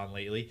that's gone on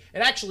lately, it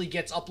actually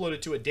gets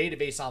uploaded to a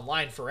database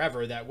online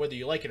forever that whether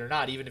you like it or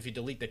not, even if you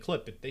delete the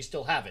clip, they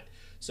still have it.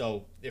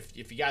 So if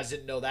you guys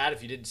didn't know that,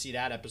 if you didn't see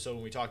that episode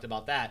when we talked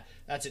about that,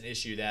 that's an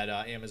issue that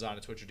Amazon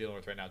and Twitch are dealing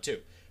with right now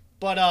too.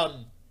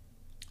 But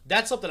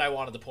that's something I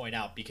wanted to point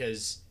out,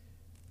 because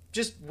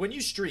just when you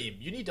stream,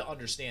 you need to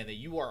understand that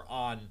you are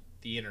on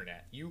the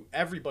internet.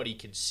 Everybody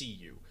can see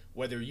you,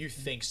 whether you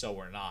think so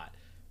or not.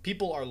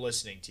 People are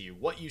listening to you.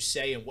 What you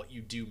say and what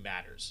you do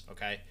matters,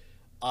 okay?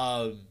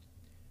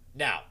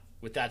 Now,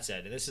 with that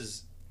said, and this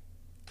is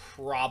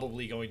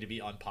probably going to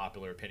be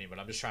unpopular opinion, but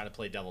I'm just trying to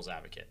play devil's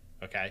advocate,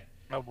 okay?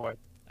 Oh, boy.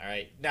 All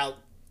right. Now,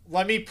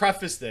 let me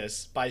preface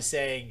this by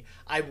saying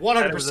I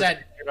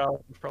 100%...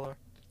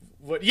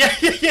 What? Yeah,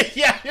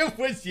 it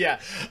was, yeah.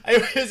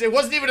 It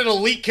wasn't even an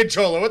Elite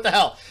controller. What the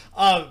hell?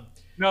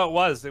 No, it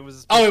was. It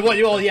was. Oh, it was.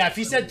 Well, yeah. If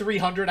he said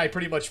 300, I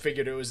pretty much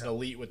figured it was an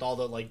Elite with all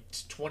the like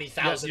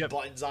 20,000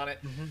 buttons on it.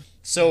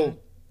 So, all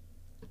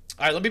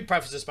right. Let me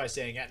preface this by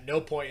saying, at no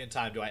point in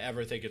time do I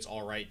ever think it's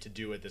all right to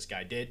do what this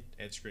guy did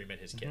and scream at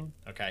his kid.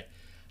 Okay.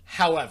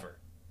 However,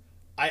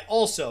 I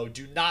also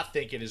do not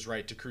think it is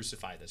right to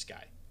crucify this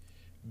guy,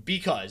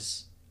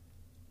 because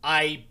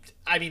I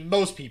mean,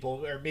 most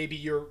people, or maybe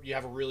you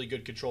have a really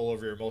good control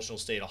over your emotional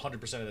state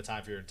 100% of the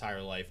time for your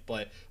entire life,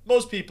 but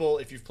most people,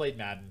 if you've played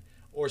Madden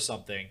or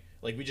something,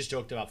 like we just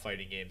joked about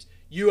fighting games,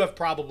 you have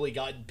probably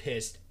gotten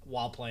pissed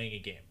while playing a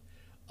game.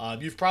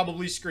 You've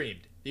probably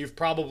screamed. You've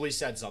probably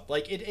said something.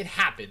 Like, it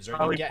happens. Or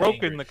probably you get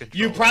broken angry. the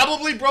controller. You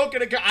probably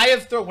broken a... I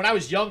have thrown... When I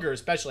was younger,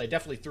 especially, I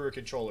definitely threw a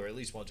controller at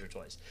least once or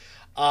twice.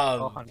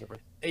 100%.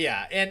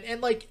 Yeah,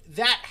 and like,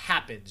 that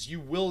happens. You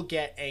will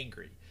get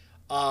angry.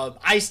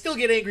 I still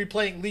get angry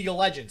playing League of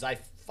Legends. I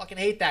fucking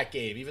hate that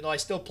game, even though I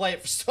still play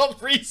it for some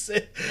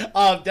reason.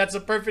 That's a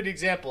perfect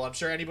example. I'm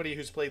sure anybody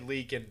who's played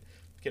League can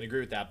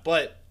agree with that.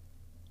 But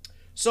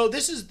so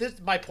this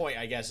my point,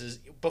 I guess, is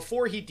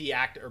before he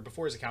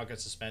before his account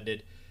got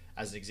suspended,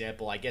 as an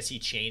example, I guess he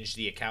changed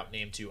the account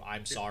name to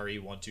I'm Sorry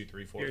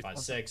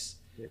 1234556.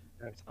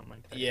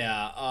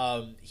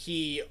 Yeah,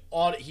 he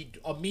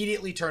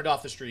immediately turned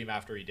off the stream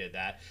after he did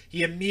that.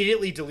 He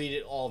immediately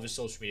deleted all of his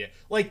social media.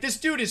 Like, this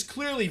dude is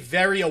clearly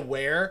very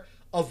aware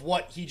of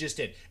what he just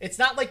did. It's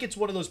not like it's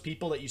one of those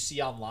people that you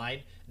see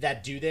online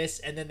that do this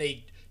and then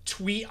they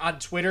tweet on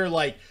Twitter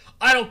like,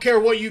 I don't care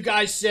what you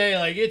guys say,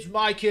 like, it's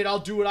my kid, I'll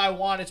do what I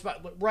want, it's my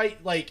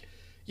right, like,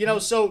 you know.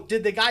 So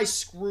did the guy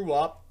screw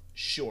up?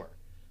 Sure.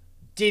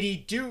 Did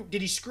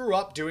he screw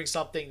up doing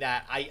something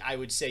that I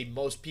would say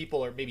most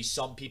people, or maybe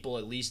some people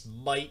at least,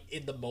 might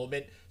in the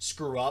moment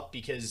screw up,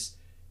 because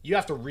you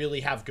have to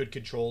really have good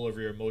control over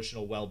your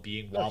emotional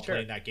well-being while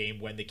playing that game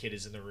when the kid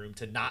is in the room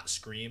to not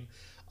scream.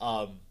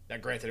 Now,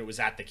 granted, it was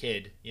at the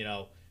kid, you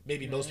know.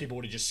 Maybe most people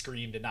would have just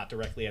screamed and not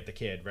directly at the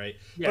kid, right?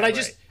 Yeah, but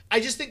I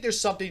just think there's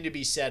something to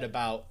be said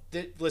about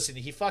listen,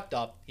 he fucked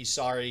up. He's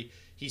sorry.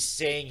 He's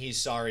saying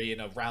he's sorry in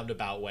a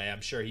roundabout way.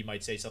 I'm sure he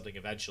might say something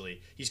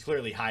eventually. He's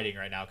clearly hiding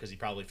right now because he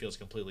probably feels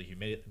completely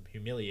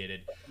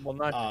humiliated. Well,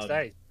 not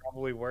today. He's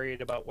probably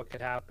worried about what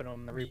could happen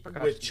on the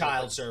repercussions with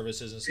child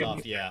services and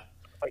stuff. Yeah.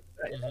 Like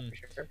that,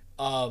 sure.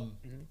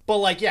 But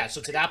like, yeah.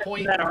 So to that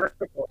point,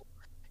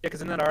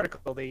 because in that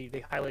article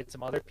they highlight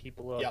some other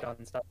people who have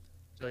done stuff.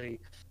 So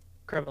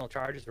criminal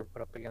charges were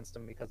put up against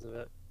him because of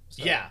it.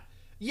 So.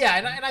 Yeah,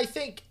 and I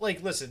think,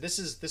 like, listen, this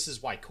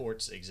is why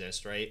courts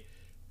exist, right?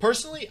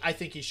 Personally, I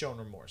think he's shown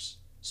remorse.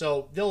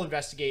 So they'll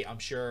investigate, I'm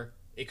sure.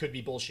 it could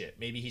be bullshit.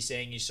 Maybe he's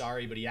saying he's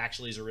sorry, but he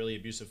actually is a really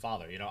abusive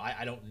father. You know,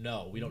 I don't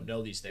know. We don't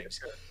know these things.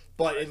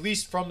 But at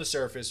least from the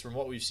surface, from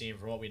what we've seen,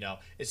 from what we know,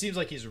 it seems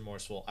like he's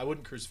remorseful. I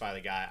wouldn't crucify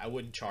the guy. I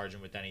wouldn't charge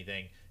him with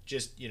anything.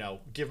 Just, you know,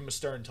 give him a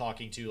stern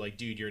talking to, like,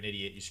 dude, you're an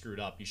idiot. You screwed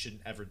up. You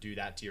shouldn't ever do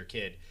that to your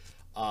kid.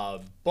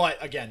 But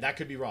again, that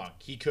could be wrong.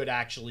 He could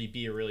actually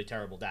be a really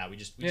terrible dad. We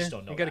just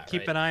don't know. You got to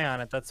keep an eye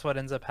on it. That's what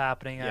ends up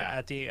happening.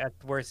 Yeah. At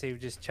worst, they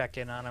would just check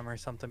in on him or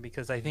something,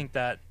 because I think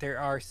that there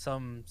are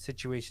some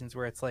situations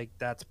where it's like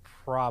that's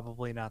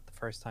probably not the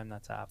first time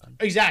that's happened.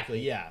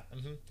 Exactly. Yeah.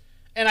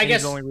 And I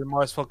guess he's only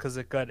remorseful because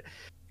it got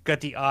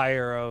the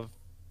ire of,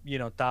 you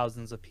know,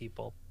 thousands of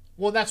people.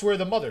 Well, that's where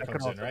the mother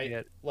comes in,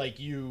 right? Like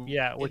you.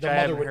 Yeah, which the I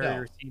mother haven't would heard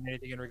know. or seen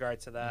anything in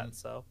regards to that.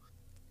 So.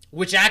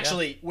 Which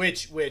actually,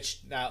 which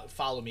now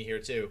follow me here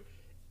too.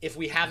 If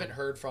we haven't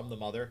heard from the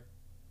mother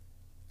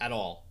at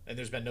all, and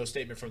there's been no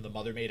statement from the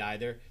mother made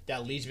either,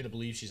 that leads me to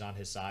believe she's on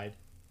his side,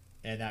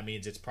 and that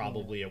means it's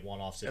probably a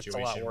one-off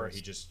situation where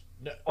he just.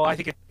 No. Well, I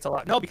think it's a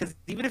lot. No, because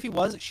even if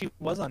she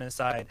was on his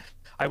side,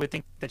 I would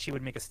think that she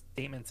would make a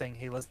statement saying,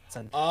 "Hey,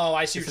 listen." Oh,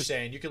 I see what you're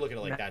saying. You could look at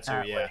it like that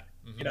too. Yeah.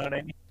 You know what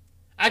I mean?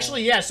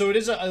 Actually, yeah. So it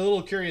is a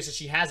little curious that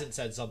she hasn't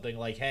said something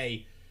like,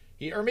 "Hey."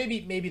 Or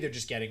maybe they're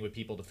just getting with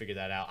people to figure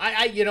that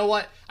out. You know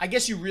what? I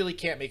guess you really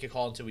can't make a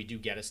call until we do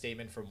get a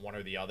statement from one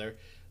or the other.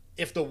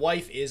 If the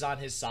wife is on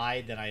his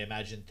side, then I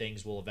imagine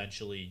things will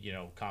eventually, you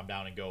know, calm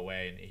down and go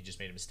away, and he just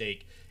made a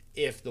mistake.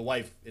 If the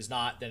wife is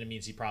not, then it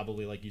means he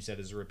probably, like you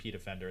said, is a repeat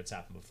offender. It's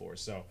happened before.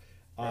 So,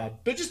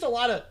 but just a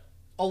lot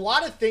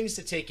of things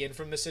to take in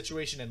from this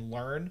situation and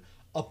learn,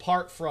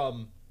 apart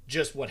from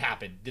just what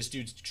happened. This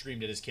dude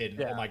screamed at his kid,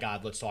 and oh my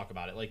god, let's talk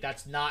about it. Like,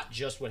 that's not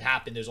just what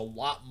happened. There's a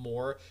lot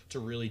more to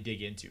really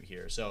dig into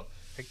here. So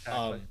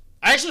exactly.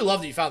 I actually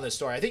love that you found this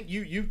story. I think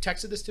you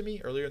texted this to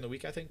me earlier in the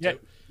week, I think, too.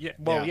 Yeah.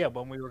 Well, yeah,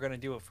 when we were going to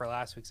do it for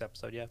last week's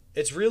episode, yeah.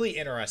 It's really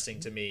interesting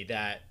to me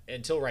that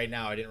until right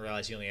now, I didn't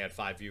realize he only had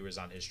 5 viewers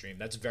on his stream.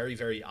 That's very,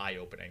 very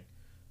eye-opening.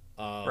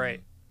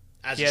 Right.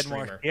 As a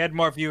streamer. He had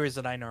more viewers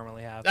than I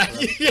normally have.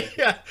 So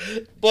yeah.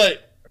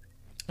 But,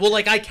 well,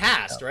 like, I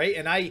cast, right?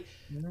 And I...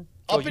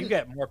 you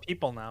get more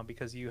people now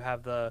because you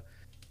have the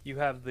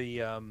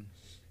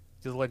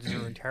Legends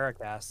of Runeterra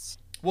casts.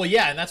 Well,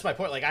 yeah, and that's my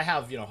point. Like, I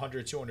have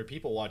 100, 200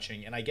 people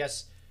watching, and I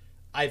guess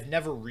I've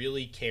never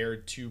really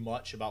cared too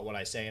much about what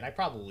I say, and I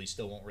probably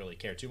still won't really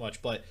care too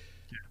much. But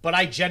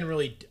I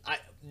generally,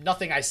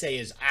 nothing I say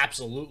is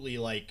absolutely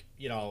like,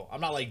 I'm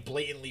not like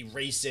blatantly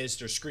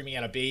racist or screaming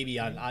at a baby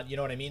on you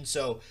know what I mean.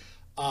 So,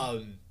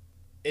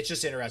 it's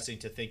just interesting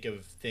to think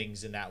of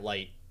things in that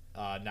light.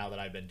 Now that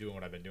I've been doing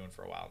what I've been doing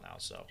for a while now.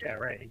 So yeah,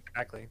 right,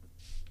 exactly.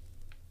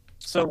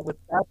 So with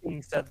that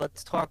being said,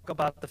 let's talk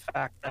about the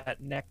fact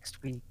that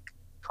next week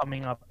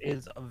coming up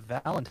is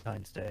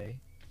Valentine's Day,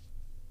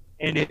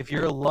 and if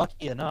you're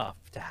lucky enough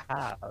to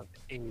have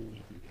a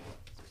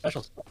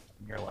special someone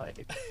in your life,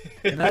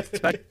 and that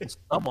special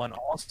someone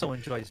also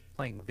enjoys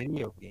playing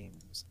video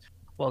games,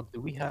 well, do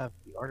we have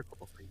the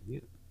article for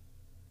you?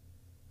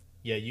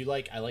 Yeah,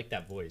 I like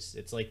that voice.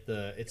 It's like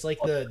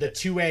the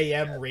 2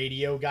 a.m.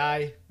 radio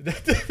guy.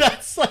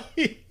 That's like,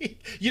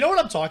 you know what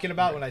I'm talking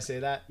about when I say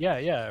that?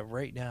 Yeah,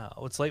 right now.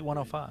 It's Late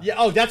 105.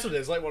 Yeah, that's what it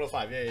is, Late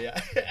 105.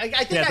 Yeah.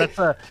 I think that's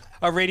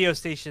a radio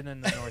station in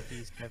the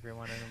Northeast,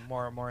 everyone, and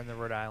more in the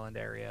Rhode Island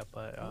area.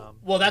 But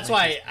well, that's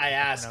why I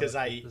asked, because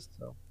I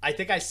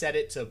think I said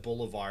it to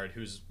Boulevard,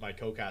 who's my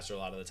co-caster a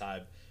lot of the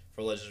time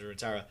for Legends of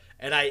Runeterra,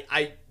 and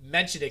I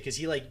mentioned it because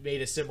he like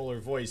made a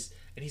similar voice.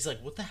 And he's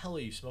like, "What the hell are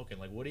you smoking?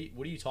 Like, what are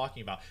you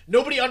talking about?"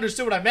 Nobody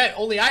understood what I ment.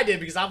 Only I did,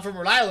 because I'm from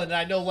Rhode Island and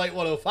I know Light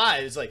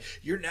 105. It's like,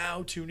 you're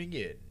now tuning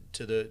in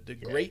to the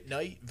Great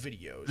Night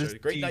videos, or the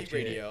Great Night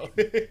Radio.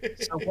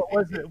 So what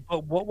was it?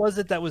 But what was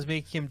it that was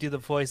making him do the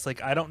voice?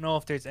 Like, I don't know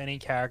if there's any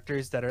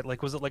characters that are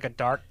like, was it like a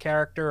dark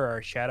character or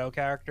a shadow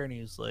character? And he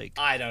was like,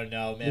 I don't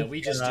know, man. We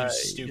just do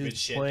stupid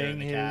shit during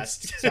the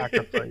cast.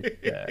 Sacrifice.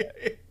 Yeah.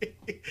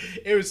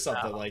 It was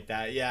something like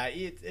that. Yeah,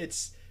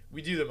 it's.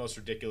 We do the most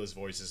ridiculous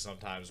voices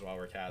sometimes while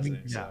we're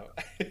casting. So.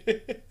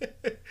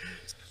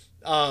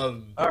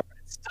 All right.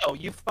 So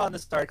you found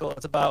this article.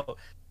 It's about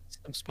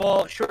some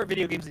small, short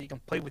video games that you can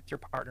play with your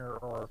partner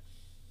or.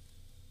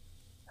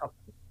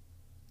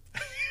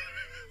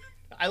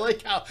 I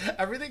like how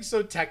everything's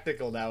so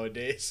technical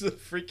nowadays.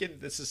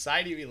 The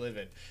society we live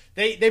in.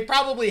 They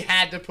probably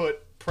had to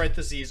put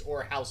parentheses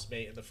or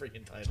housemate in the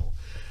freaking title.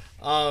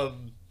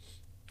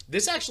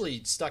 This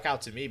actually stuck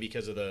out to me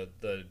because of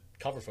the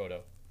cover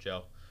photo,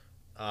 Joe.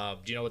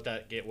 Do you know what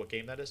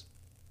game that is?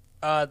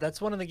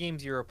 That's one of the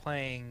games you were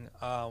playing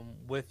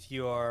with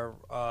your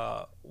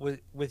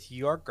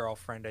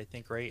girlfriend, I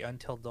think, right?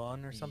 Until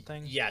Dawn or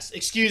something? Yes.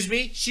 Excuse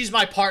me? She's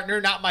my partner,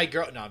 not my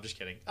girl. No, I'm just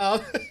kidding.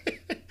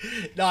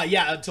 No,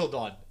 yeah, Until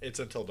Dawn. It's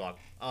Until Dawn.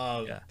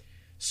 Yeah.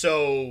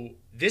 So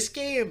this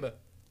game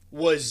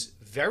was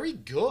very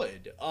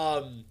good.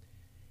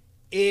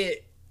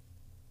 It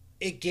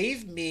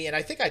gave me, and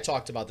I think I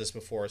talked about this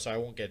before, so I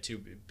won't get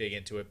too big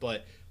into it,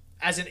 but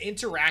as an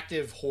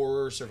interactive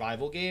horror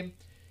survival game,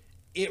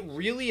 it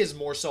really is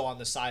more so on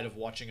the side of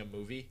watching a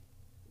movie,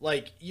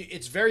 Like,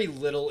 it's very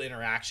little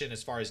interaction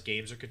as far as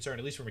games are concerned,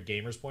 at least from a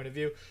gamer's point of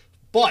view.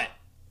 But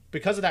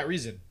because of that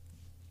reason,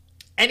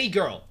 any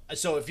girl,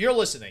 so if you're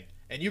listening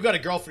and you got a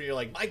girlfriend, you're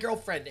like, my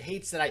girlfriend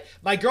hates that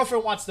my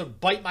girlfriend wants to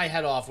bite my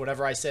head off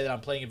whenever I say that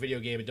I'm playing a video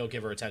game and don't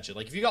give her attention.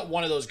 Like, if you got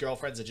one of those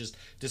girlfriends that just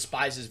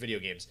despises video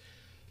games,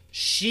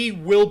 she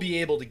will be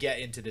able to get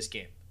into this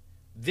game.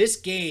 This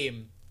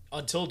game,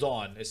 Until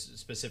Dawn,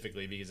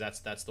 specifically, because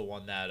that's the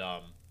one that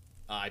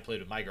I played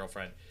with my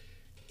girlfriend,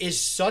 is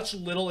such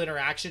little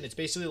interaction. It's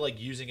basically like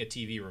using a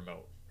TV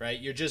remote, right?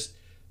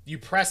 You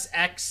press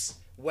X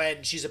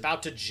when she's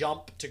about to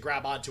jump to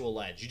grab onto a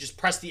ledge. You just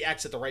press the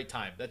X at the right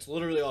time. That's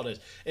literally all it is.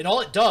 And all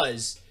it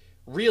does,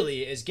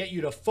 really, is get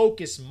you to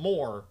focus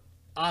more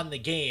on the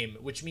game,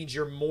 which means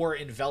you're more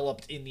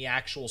enveloped in the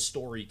actual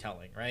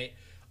storytelling, right?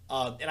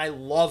 And I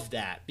love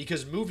that,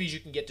 because movies, you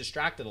can get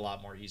distracted a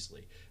lot more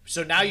easily.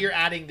 So now you're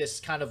adding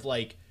this kind of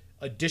like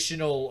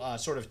additional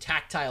sort of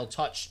tactile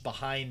touch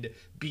behind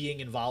being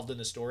involved in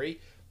the story,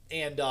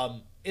 and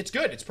it's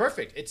good. It's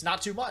perfect. It's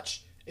not too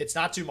much.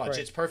 Right.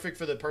 It's perfect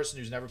for the person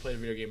who's never played a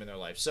video game in their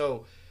life.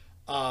 So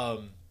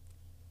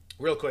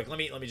real quick, let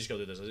me just go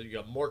through this. You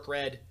got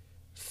Morkred,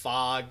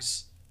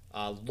 Fogs,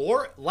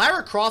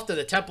 Lara Croft and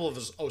the Temple of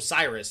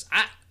Osiris.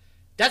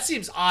 That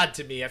seems odd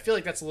to me. I feel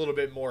like that's a little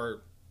bit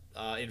more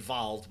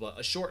involved. But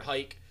A Short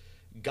Hike,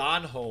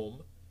 Gone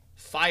Home,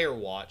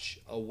 Firewatch,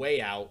 A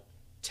Way Out,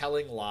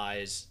 Telling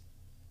Lies,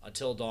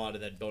 Until Dawn,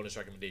 and then bonus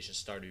recommendation,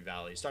 Stardew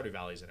Valley. Stardew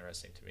Valley is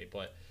interesting to me,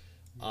 but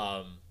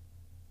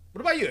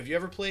what about you? Have you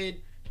ever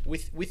played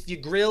with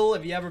your grill?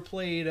 Have you ever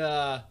played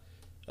a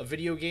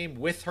video game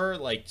with her,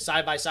 like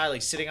side by side,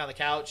 like sitting on the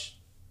couch?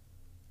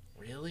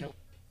 Really? Nope.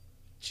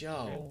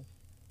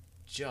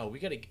 Joe, we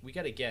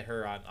gotta get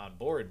her on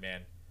board,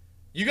 man.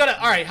 You gotta.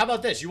 All right, how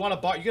about this? You got a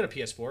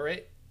PS4,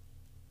 right?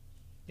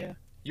 Yeah.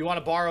 You want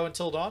to borrow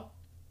Until Dawn?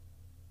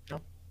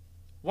 No.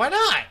 Why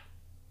not?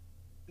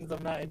 Because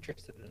I'm not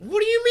interested in it.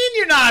 What do you mean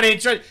you're not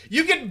interested?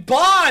 You can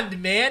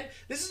bond, man.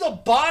 This is a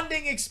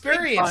bonding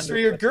experience for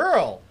your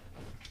girl.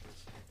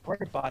 We're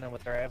bonding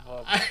with her.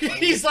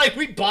 He's like,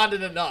 we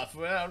bonded enough.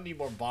 I don't need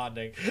more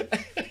bonding.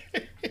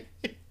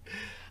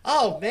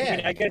 Oh, man. I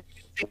mean, I guess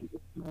if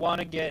you want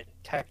to get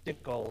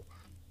technical,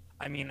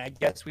 I mean, I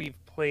guess we've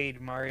played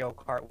Mario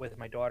Kart with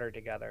my daughter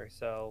together,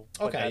 so...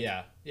 Okay,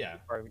 yeah.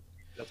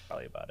 That's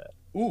probably about it.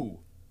 Ooh,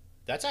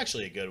 that's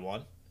actually a good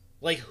one.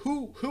 Like,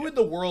 who in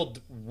the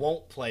world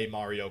won't play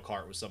Mario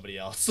Kart with somebody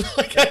else?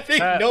 Like, I think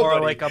nobody.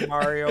 Or like a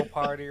Mario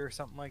Party or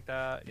something like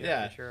that.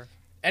 Yeah, for sure.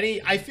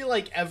 I feel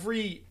like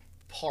every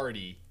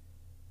party,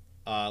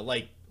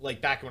 like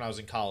back when I was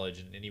in college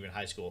and even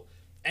high school,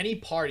 any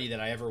party that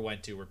I ever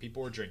went to where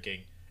people were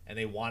drinking and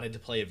they wanted to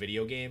play a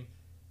video game,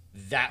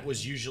 that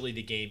was usually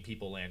the game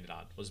people landed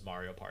on, was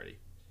Mario Party.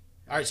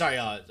 All right, sorry,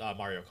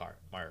 Mario Kart.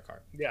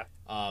 Yeah,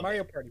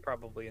 Mario Party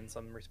probably in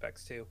some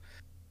respects too.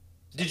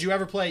 Did you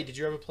ever play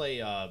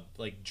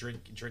like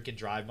drink and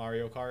drive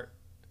Mario Kart?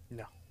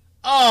 No.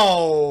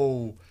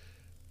 Oh,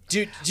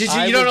 dude, you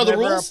don't know the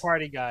rules? I was never a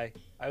party guy.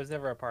 I was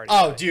never a party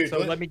guy. Dude. So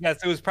let me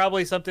guess. It was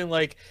probably something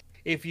like,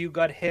 if you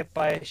got hit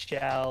by a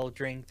shell,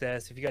 drink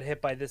this. If you got hit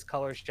by this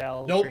color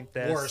shell, drink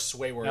this. Worse,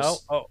 way worse. No?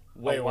 Oh,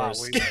 way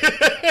worse.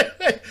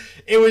 Wow.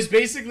 It was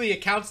basically,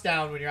 it counts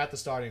down when you're at the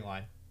starting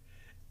line.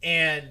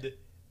 And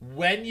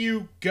when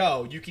you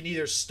go, you can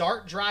either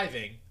start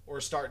driving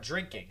or start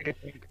drinking.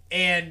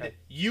 And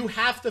you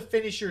have to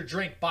finish your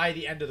drink by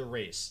the end of the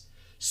race.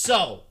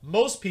 So,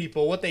 most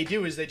people, what they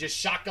do is they just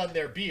shotgun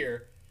their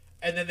beer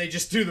and then they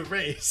just do the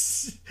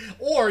race.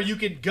 Or you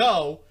can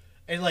go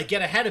and like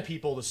get ahead of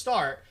people to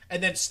start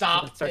and then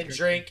stop and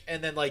drink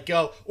and then like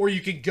go. Or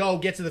you can go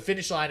get to the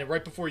finish line and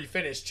right before you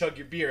finish, chug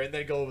your beer and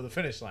then go over the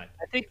finish line.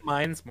 I think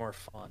mine's more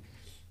fun.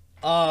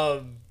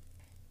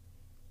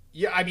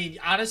 Yeah, I mean,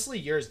 honestly,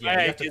 yours, you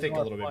have to think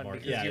a little bit more.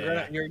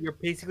 Yeah, you're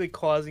basically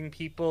causing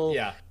people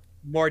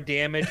more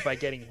damage by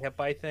getting hit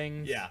by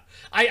things. Yeah,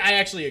 I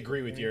actually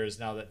agree with yours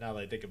now that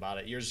I think about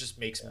it. Yours just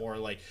makes more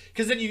like,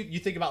 because then you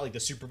think about like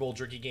the Super Bowl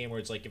drinking game where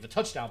it's like if a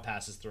touchdown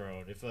pass is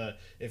thrown, if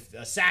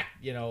a sack,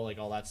 like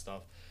all that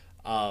stuff.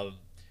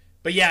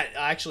 But yeah,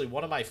 actually,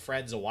 one of my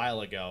friends a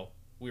while ago,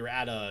 we were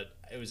at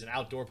it was an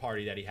outdoor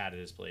party that he had at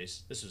his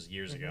place. This was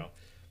years ago.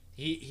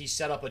 He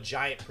set up a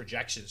giant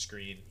projection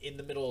screen in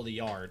the middle of the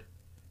yard,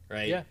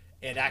 right? Yeah.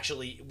 And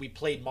actually, we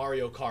played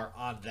Mario Kart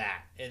on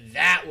that, and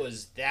that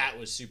was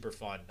super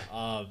fun.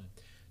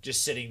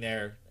 Just sitting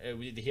there,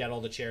 he had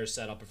all the chairs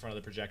set up in front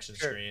of the projection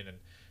screen, and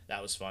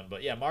that was fun.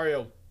 But yeah,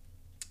 Mario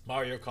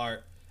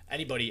Kart.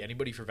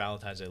 Anybody for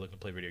Valentine's Day looking to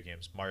play video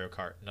games? Mario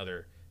Kart,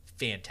 another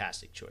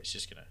fantastic choice.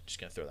 Just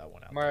gonna throw that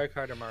one out. Mario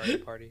Kart or Mario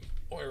Party?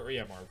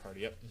 Mario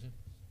Party. Yep. Mm-hmm.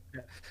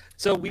 Yeah.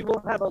 So we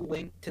will have a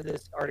link to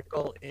this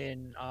article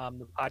in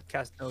the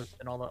podcast notes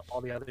and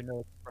all the other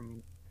notes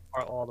from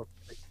all the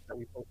places that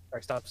we post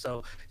our stuff.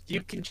 So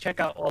you can check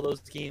out all those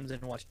games and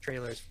watch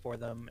trailers for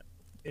them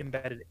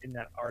embedded in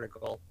that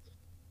article.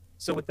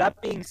 So with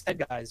that being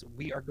said, guys,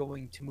 we are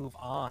going to move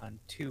on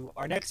to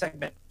our next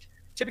segment.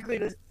 Typically,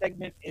 this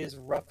segment is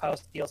Rough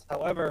House Deals.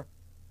 However,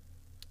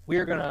 we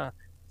are gonna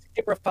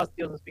skip Rough House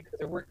deals is because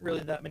there weren't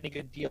really that many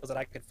good deals that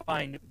I could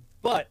find.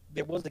 But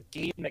there was a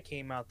game that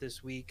came out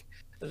this week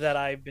that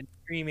I've been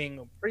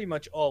streaming pretty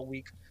much all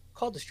week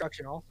called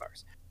Destruction All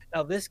Stars.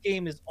 Now, this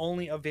game is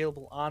only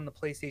available on the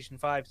PlayStation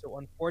 5, so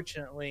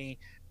unfortunately,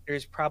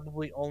 there's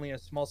probably only a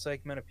small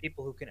segment of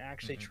people who can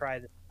actually try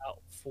this out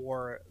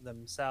for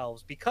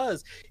themselves.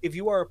 Because if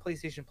you are a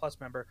PlayStation Plus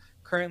member,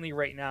 currently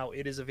right now,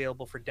 it is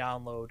available for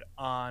download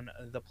on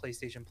the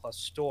PlayStation Plus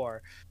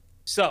store.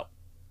 So,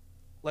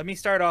 let me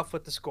start off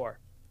with the score.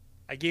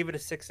 I gave it a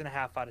 6.5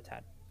 out of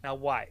 10. Now,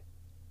 why?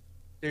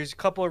 There's a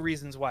couple of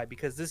reasons why.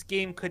 Because this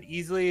game could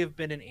easily have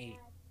been an 8.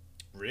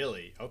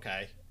 Really?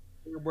 Okay.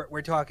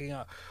 We're talking.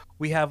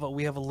 We have a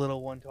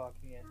little one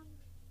talking in.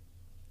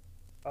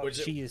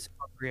 She is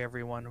hungry,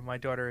 everyone. My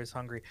daughter is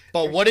hungry.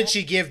 But what did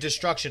she give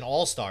Destruction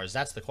All Stars?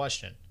 That's the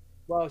question.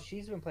 Well,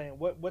 she's been playing.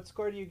 What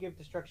score do you give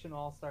Destruction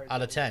All Stars?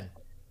 Out of 10.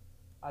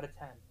 Out of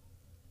 10.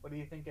 What do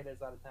you think it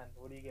is out of 10?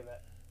 What do you give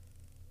it?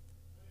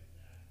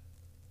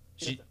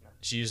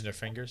 She using her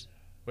fingers?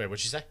 Wait, what'd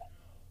she say?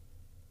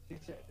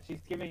 She's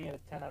giving it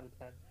a 10 out of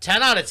 10.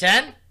 10 out of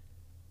 10?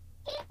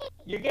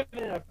 You're giving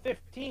it a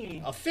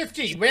 15. A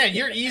 15? Man,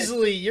 you're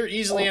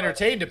easily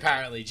entertained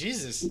apparently.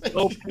 Jesus.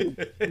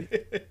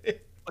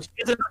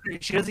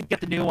 She doesn't get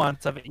the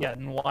nuance of it yet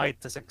and why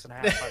it's a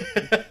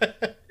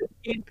 6.5.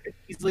 It could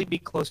easily be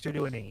closer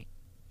to an 8.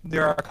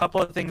 There are a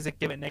couple of things that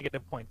give it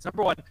negative points.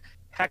 Number one,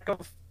 a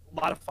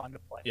lot of fun to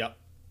play. Yep.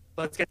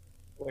 Let's get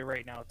away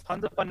right now.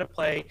 Tons of fun to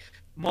play.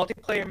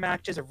 Multiplayer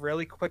matches are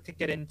really quick to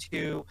get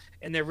into,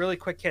 and they're really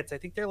quick hits. I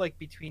think they're like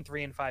between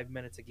 3 and 5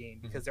 minutes a game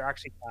because they're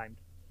actually timed.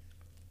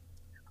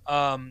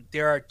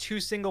 There are 2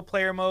 single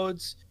player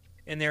modes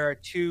and there are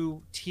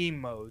 2 team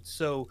modes.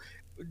 So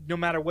no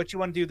matter what you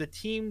want to do, the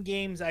team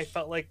games I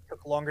felt like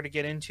took longer to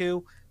get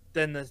into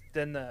than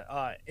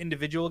the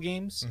individual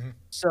games.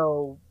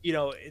 So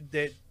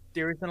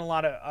there isn't a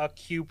lot of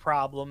queue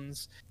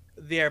problems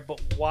there.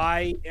 But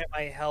why am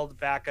I held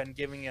back on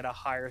giving it a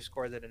higher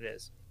score than it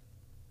is?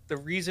 The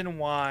reason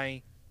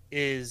why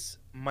is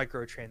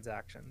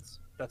microtransactions.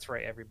 That's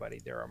right, everybody.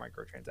 There are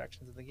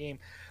microtransactions in the game,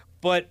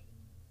 but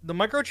the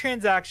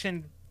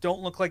microtransactions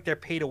don't look like they're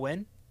pay to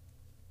win,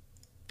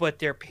 but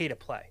they're pay to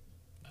play.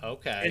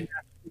 Okay. And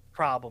that's the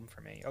problem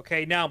for me.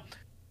 Okay, now,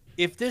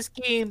 if this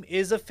game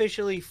is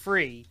officially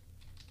free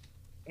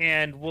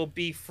and will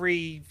be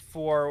free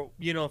for,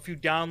 if you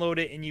download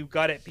it and you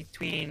got it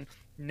between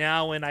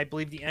now and I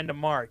believe the end of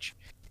March,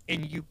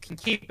 and you can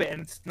keep it,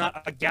 and it's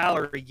not a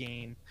gallery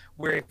game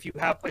where if you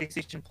have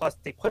PlayStation Plus,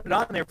 they put it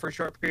on there for a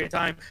short period of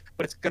time,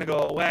 but it's going to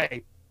go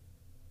away.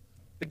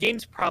 The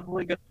game's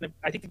probably going to,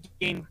 I think the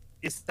game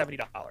is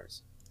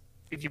 $70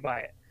 if you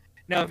buy it.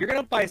 Now, if you're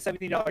going to buy a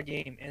 $70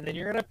 game and then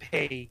you're going to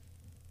pay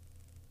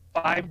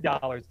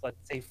 $5, let's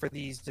say, for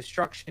these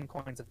destruction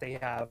coins that they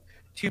have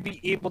to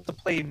be able to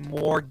play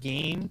more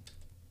game,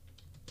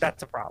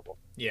 that's a problem.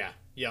 Yeah.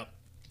 Yep.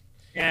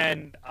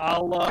 And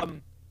I'll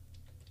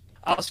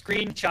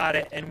screenshot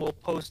it and we'll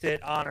post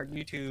it on our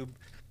YouTube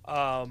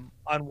on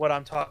what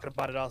I'm talking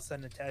about. I'll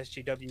send it to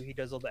SJW. He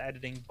does all the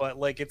editing, but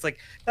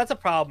that's a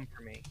problem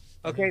for me.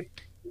 Okay,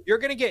 you're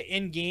gonna get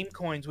in-game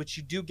coins, which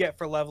you do get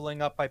for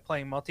leveling up by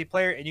playing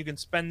multiplayer, and you can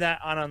spend that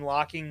on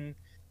unlocking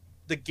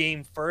the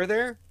game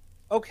further.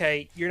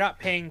 Okay, you're not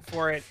paying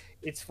for it;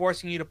 it's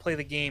forcing you to play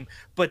the game.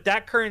 But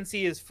that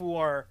currency is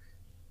for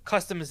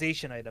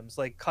customization items,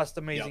 like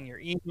customizing your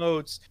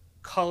emotes,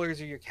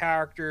 colors of your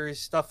characters,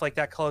 stuff like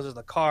that, colors of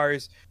the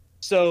cars.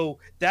 So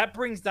that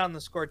brings down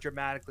the score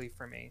dramatically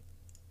for me.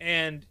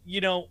 And,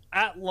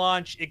 at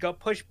launch, it got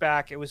pushed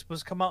back. It was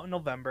supposed to come out in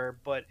November,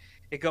 but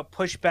it got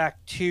pushed back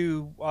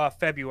to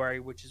February,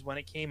 which is when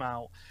it came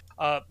out.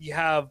 You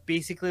have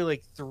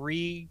basically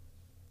 3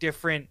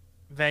 different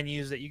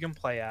venues that you can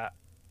play at,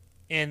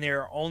 and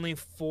there are only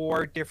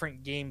 4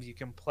 different games you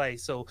can play.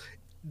 So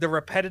the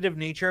repetitive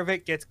nature of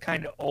it gets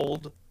kind of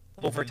old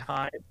over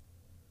time.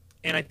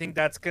 And I think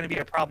that's going to be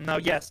a problem. Now,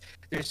 yes,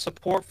 there's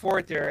support for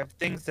it. There are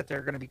things that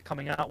they're going to be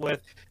coming out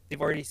with.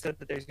 They've already said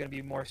that there's going to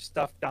be more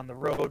stuff down the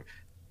road.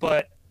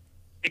 But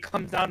it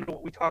comes down to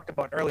what we talked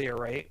about earlier,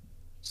 right?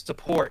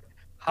 Support.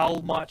 How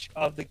much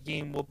of the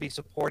game will be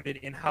supported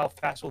and how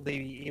fast will they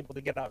be able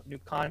to get out new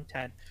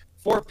content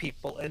for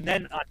people? And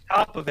then on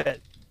top of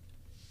it,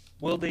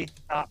 will they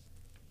stop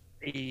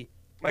the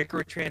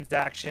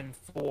microtransaction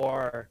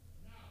for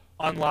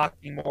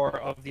unlocking more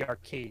of the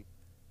arcade?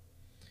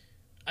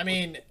 I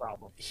mean,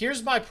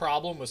 here's my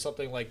problem with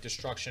something like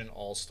Destruction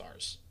All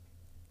Stars.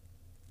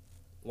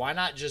 Why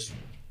not just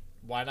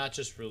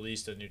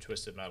release the new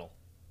Twisted Metal?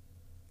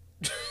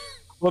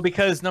 Well,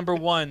 because number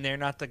one, they're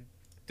not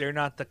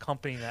the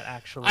company that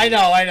actually. I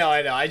know.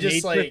 I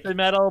just like Twisted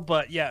Metal,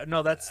 but yeah,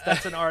 no, that's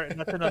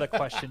another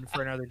question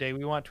for another day.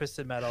 We want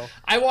Twisted Metal.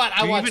 I want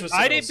Twisted Metal.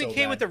 I didn't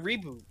became with a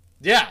reboot.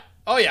 Yeah.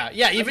 Oh yeah.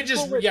 Even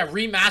just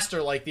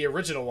remaster like the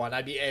original one.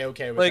 I'd be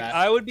A-okay with that.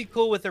 I would be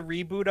cool with a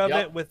reboot of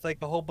it with a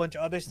whole bunch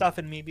of other stuff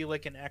and maybe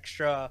an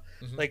extra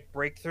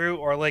breakthrough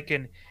or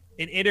an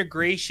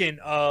integration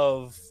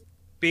of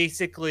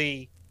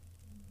basically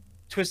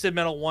Twisted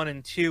Metal 1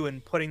 and 2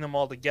 and putting them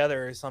all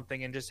together or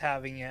something and just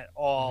having it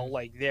all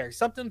like there,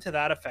 something to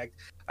that effect,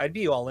 I'd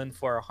be all in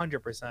for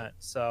 100%.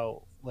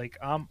 So like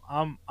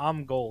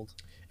I'm gold.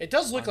 It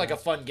does look like a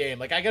fun game.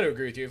 Like, I got to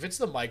agree with you. If it's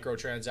the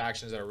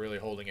microtransactions that are really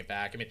holding it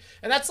back, I mean,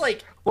 and that's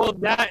like, well,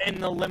 that and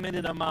the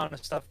limited amount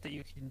of stuff that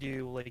you can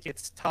do, like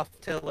it's tough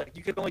to like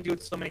you can only do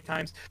it so many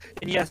times.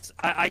 And yes,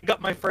 I got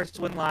my first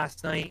win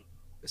last night.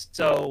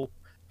 So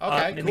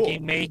okay, in cool. the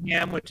game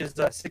Mayhem, which is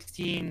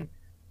 16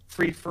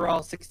 free for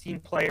all, 16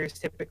 players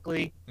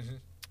typically.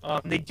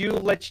 They do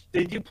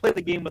play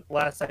the game with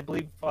less. I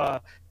believe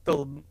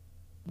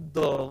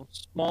the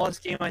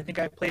smallest game I think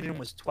I played in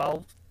was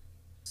 12.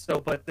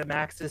 So, but the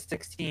max is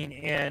 16,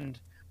 and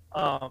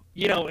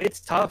you know,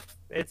 it's tough.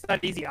 It's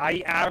not easy.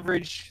 I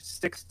average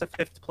 6th to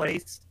 5th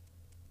place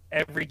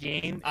every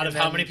game. Out of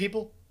how many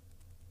people?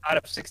 Out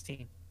of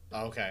 16.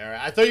 Okay, all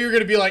right. I thought you were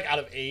gonna be like out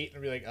of 8,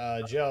 and be like,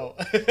 Joe.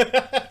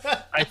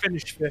 I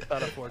finished 5th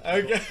out of 14.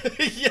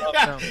 Okay, yeah.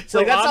 No. So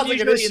like, that sounds like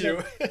an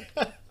issue.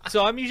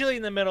 So I'm usually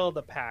in the middle of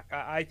the pack.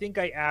 I think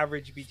I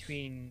average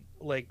between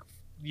like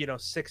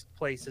 6th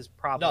place is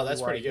probably no,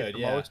 that's pretty good.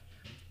 Yeah. Most.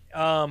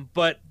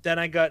 But then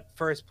I got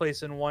first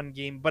place in one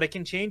game, but it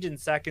can change in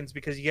seconds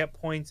because you get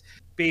points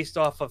based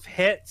off of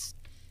hits,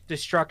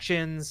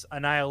 destructions,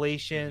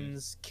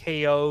 annihilations,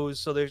 KOs.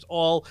 So there's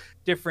all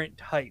different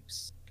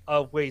types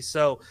of ways.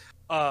 So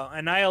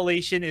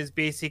annihilation is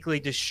basically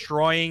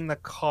destroying the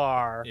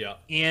car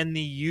and the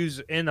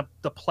user and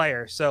the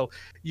player. So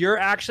you're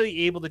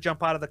actually able to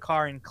jump out of the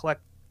car and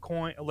collect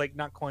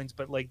not coins,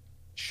 but like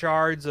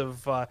shards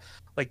of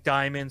like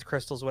diamonds,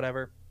 crystals,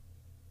 whatever.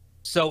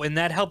 So, and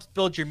that helps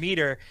build your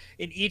meter.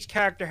 And each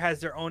character has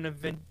their own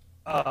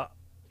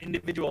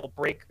individual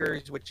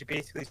breakers, which are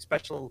basically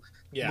special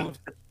moves.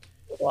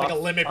 Like a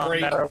limit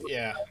break.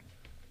 Yeah.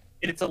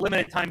 And it's a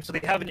limited time, so they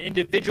have an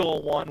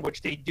individual one,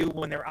 which they do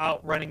when they're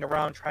out running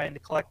around trying to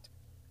collect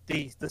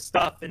the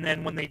stuff. And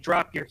then when they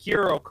drop your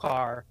hero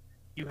car,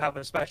 you have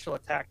a special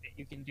attack that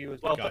you can do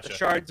as well. Gotcha. But the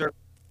shards are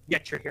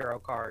get your hero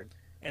card.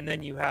 And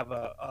then you have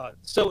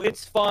so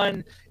it's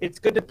fun. It's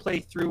good to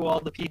play through all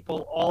the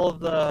people. All of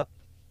the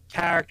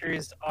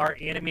characters are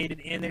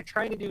animated, and they're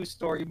trying to do a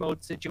story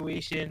mode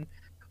situation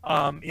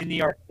in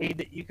the arcade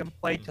that you can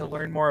play to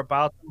learn more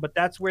about them. But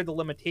that's where the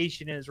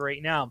limitation is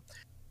right now.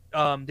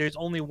 There's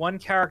only one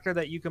character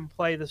that you can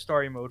play the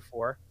story mode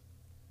for,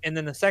 and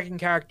then the second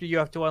character you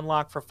have to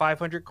unlock for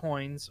 500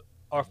 coins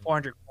or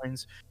 400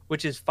 coins,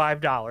 which is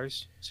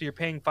 $5. So you're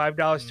paying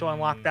 $5 to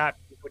unlock that,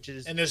 which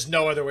is and there's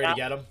no other way to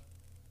get them.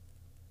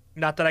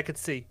 Not that I could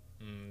see.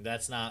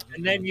 That's not.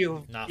 And then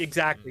you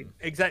exactly.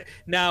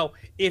 Now,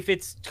 if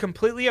it's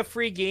completely a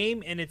free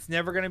game and it's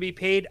never going to be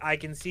paid, I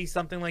can see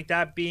something like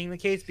that being the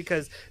case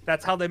because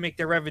that's how they make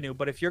their revenue.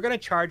 But if you're going to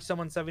charge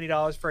someone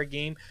 $70 for a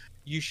game,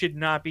 you should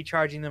not be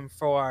charging them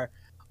for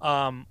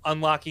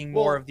unlocking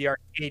more of the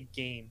arcade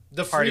game.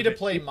 The free to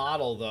play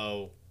model,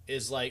 though,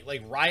 is like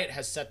Riot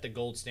has set the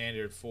gold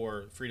standard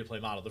for free to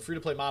play model. The free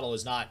to play model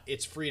is not.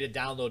 It's free to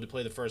download to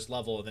play the first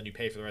level and then you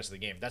pay for the rest of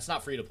the game. That's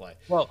not free to play.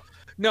 Well.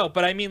 No,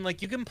 but I mean,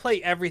 like, you can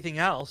play everything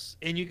else,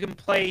 and you can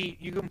play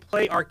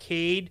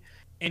arcade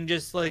and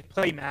just like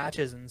play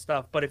matches and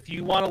stuff. But if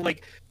you want to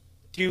like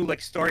do like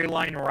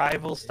storyline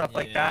rival stuff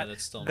like that,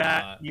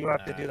 you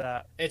have to do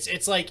that.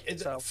 It's like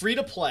free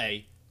to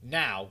play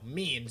now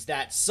means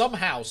that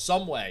somehow,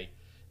 some way,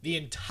 the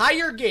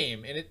entire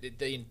game and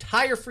the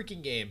entire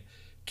freaking game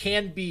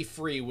can be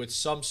free with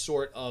some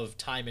sort of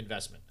time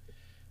investment.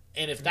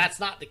 And if that's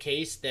not the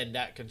case, then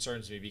that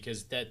concerns me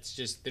because they're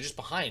just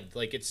behind.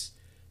 Like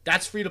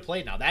that's free to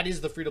play now. That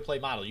is the free to play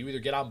model. You either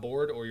get on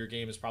board or your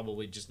game is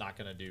probably just not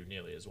going to do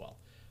nearly as well,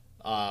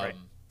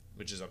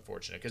 which is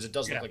unfortunate because it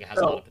does look like it has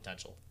a lot of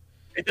potential.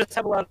 It does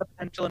have a lot of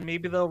potential, and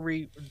maybe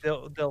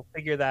they'll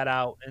figure that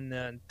out, and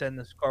then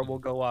the score will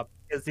go up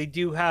because they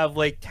do have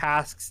like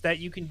tasks that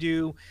you can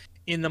do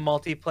in the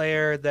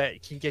multiplayer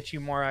that can get you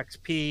more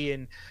XP,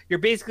 and you're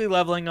basically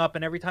leveling up.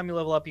 And every time you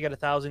level up, you get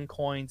 1,000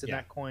 coins, and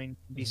that coin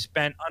can be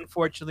spent,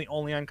 unfortunately,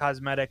 only on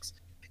cosmetics.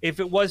 If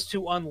it was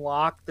to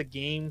unlock the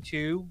game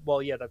too,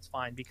 well, yeah, that's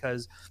fine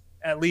because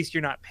at least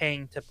you're not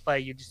paying to play.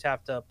 You just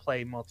have to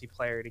play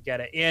multiplayer to get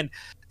it. And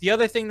the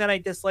other thing that I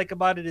dislike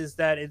about it is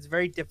that it's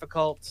very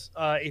difficult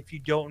if you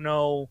don't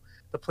know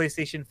the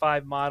PlayStation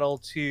 5 model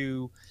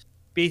to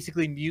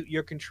basically mute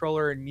your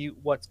controller and mute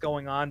what's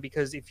going on.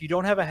 Because if you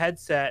don't have a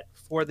headset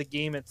for the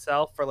game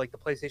itself, for like the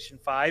PlayStation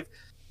 5,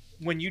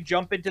 when you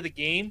jump into the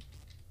game,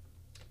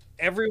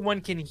 everyone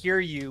can hear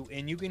you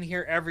and you can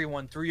hear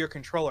everyone through your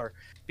controller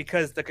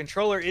because the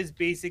controller is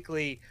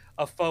basically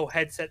a faux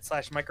headset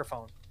 /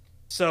 microphone.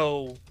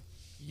 So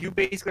you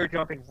basically are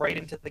jumping right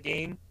into the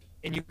game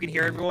and you can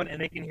hear everyone and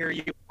they can hear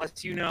you,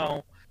 plus you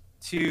know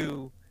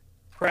to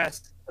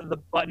press the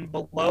button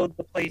below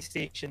the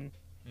PlayStation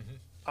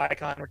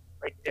icon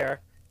right there,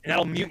 and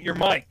that'll mute your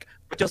mic,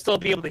 but you'll still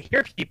be able to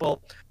hear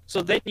people.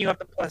 So then you have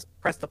to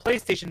press the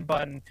PlayStation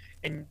button,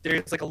 and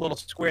there's like a little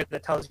square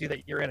that tells you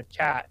that you're in a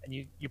chat, and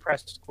you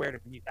press square to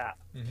mute that.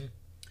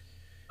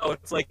 So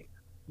it's like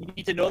You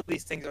need to know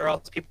these things, or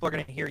else people are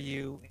going to hear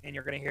you and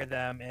you're going to hear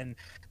them, and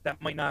that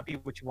might not be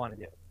what you want to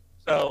do.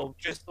 So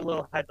just a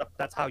little heads up,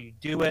 that's how you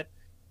do it.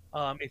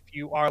 If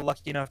you are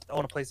lucky enough to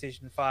own a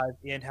PlayStation 5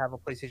 and have a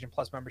PlayStation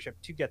Plus membership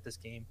to get this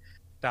game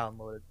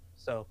downloaded.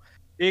 So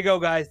there you go,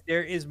 guys.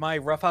 There is my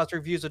Rough House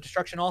reviews of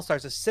Destruction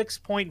All-Stars, a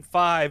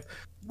 6.5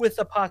 with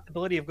the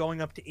possibility of going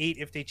up to 8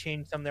 if they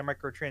change some of their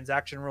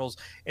microtransaction rules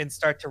and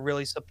start to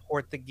really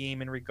support the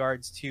game in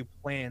regards to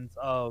plans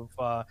of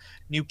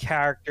new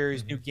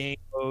characters, new game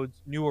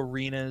modes, new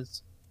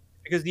arenas.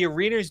 Because the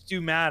arenas do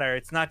matter.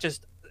 It's not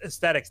just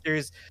aesthetics.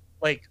 There's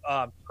like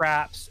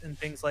traps and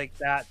things like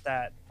that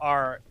that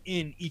are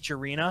in each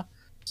arena.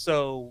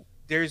 So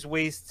there's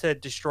ways to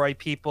destroy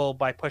people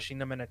by pushing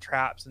them into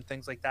traps and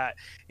things like that.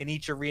 And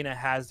each arena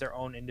has their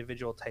own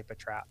individual type of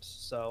traps.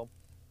 So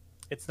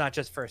it's not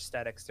just for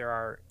aesthetics. There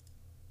are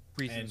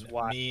reasons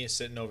why. Me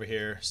sitting over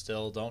here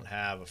still don't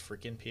have a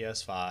freaking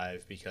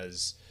PS5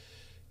 because,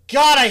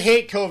 God, I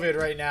hate COVID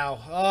right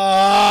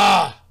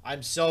now.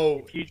 I'm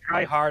so... If you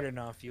try hard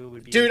enough, you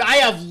would be... Dude, I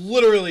have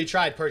literally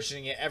tried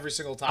purchasing it every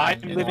single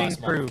time. I'm living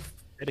proof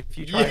that if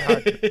you try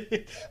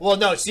hard... Well,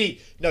 no,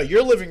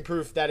 you're living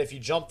proof that if you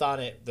jumped on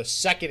it the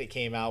second it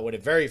came out, when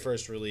it very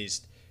first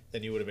released,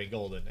 then you would have been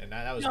golden, and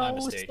that was my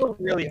mistake. It was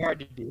still really hard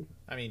to do.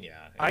 I mean,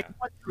 yeah. I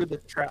went through the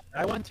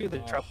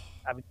trap.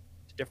 Having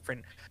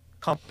different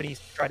companies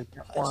to try to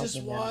get one. I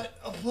just want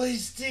a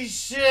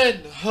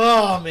PlayStation.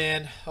 Oh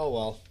man. Oh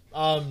well.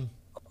 All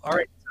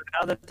right. So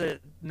now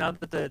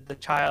that the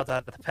child's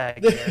out of the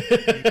bag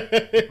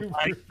here,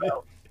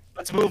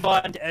 let's move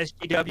on to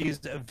SGW's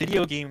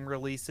video game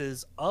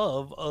releases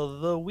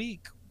of the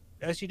week.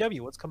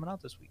 SGW, what's coming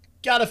out this week?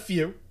 Got a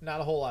few,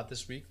 not a whole lot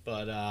this week,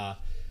 but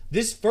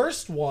this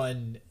first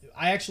one,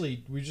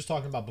 we were just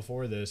talking about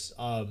before this.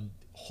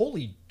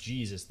 Holy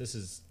Jesus, this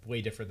is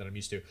way different than I'm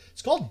used to.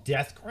 It's called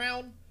Death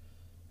Crown.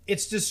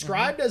 It's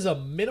described as a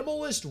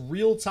minimalist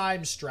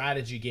real-time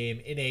strategy game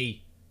in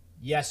a,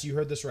 yes, you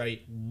heard this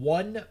right,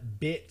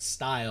 1-bit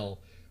style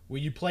where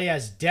you play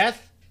as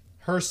Death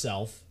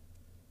herself.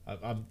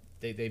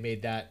 They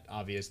made that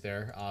obvious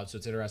there. So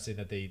it's interesting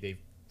that they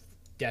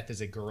Death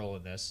is a girl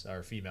in this,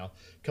 or female,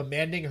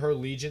 commanding her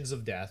legions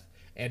of death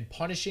and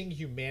punishing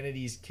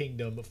humanity's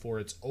kingdom for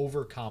its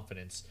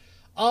overconfidence.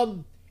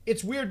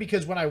 It's weird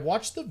because when I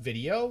watched the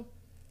video,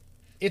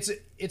 it's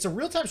a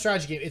real-time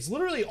strategy game. It's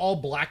literally all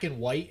black and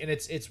white, and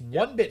it's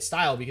 1-bit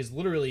style because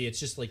literally it's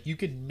just like you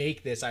could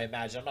make this, I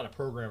imagine. I'm not a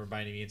programmer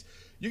by any means.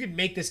 You could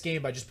make this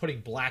game by just putting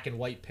black and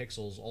white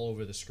pixels all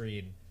over the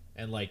screen,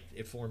 and like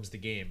it forms the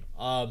game.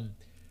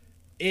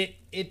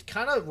 It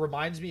kind of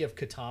reminds me of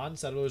Catan,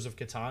 Settlers of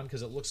Catan,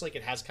 because it looks like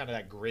it has kind of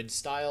that grid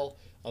style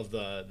of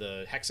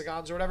the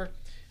hexagons or whatever.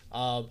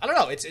 I don't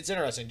know. It's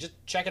interesting. Just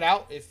check it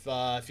out if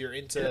you're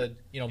into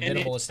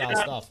minimalist style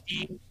stuff.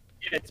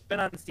 It's been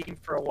on Steam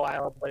for a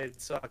while, but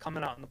it's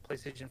coming out on the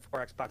PlayStation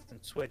 4, Xbox, and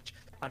Switch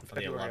on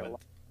February 11th.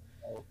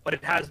 But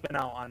it has been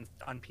out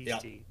on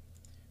PC.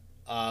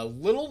 Yep.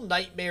 Little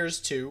Nightmares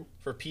 2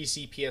 for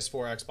PC,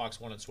 PS4, Xbox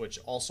One, and Switch,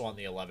 also on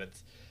the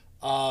 11th.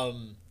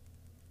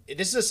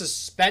 This is a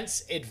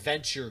suspense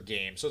adventure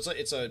game, so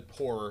it's a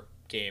horror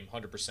game,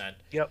 100%.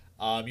 Yep.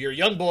 You're a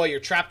young boy. You're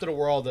trapped in a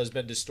world that has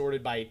been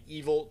distorted by an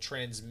evil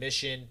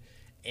transmission,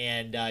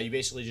 and you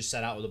basically just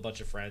set out with a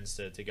bunch of friends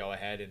to go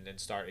ahead and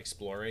start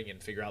exploring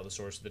and figure out the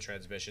source of the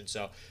transmission.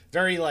 So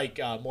very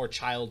more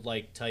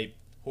childlike type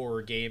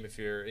horror game if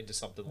you're into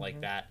something like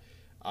that.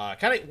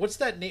 Kind of what's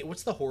that name?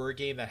 What's the horror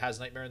game that has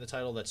Nightmare in the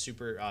title? That's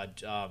super.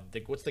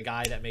 What's the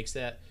guy that makes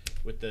that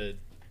with the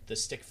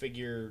stick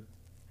figure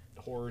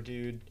horror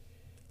dude?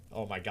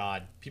 Oh my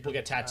god, people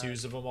get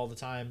tattoos of him all the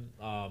time.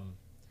 Wow.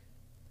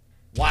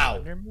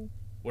 Slenderman?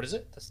 What is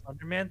it? The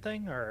Slenderman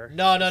thing, or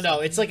no?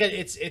 It's like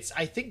it's.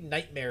 I think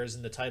Nightmare is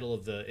in the title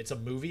of the. It's a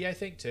movie, I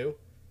think, too.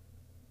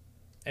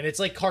 And it's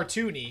like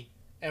cartoony,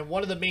 and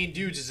one of the main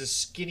dudes is a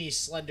skinny,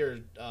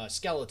 slender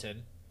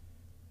skeleton.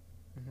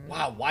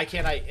 Wow, why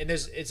can't I? And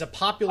it's a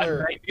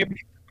popular.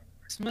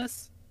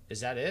 Christmas.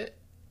 Is that it?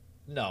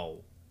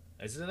 No,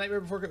 is it The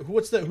Nightmare Before?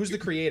 Who's the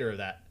creator of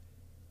that?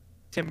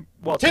 Tim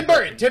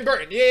Burton. Tim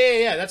Burton.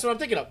 Yeah. That's what I'm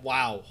thinking of.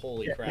 Wow.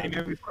 Holy crap.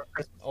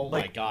 Oh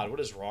my god. What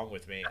is wrong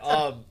with me?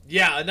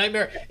 Yeah, A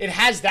Nightmare. It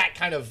has that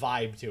kind of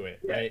vibe to it,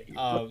 right?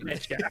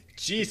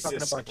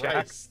 Jesus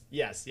Christ.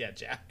 Yes. Yeah,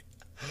 Jack.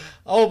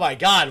 Oh my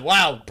god.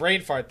 Wow.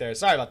 Brain fart there.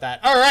 Sorry about that.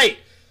 All right,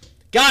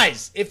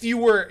 guys. If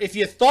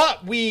you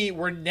thought we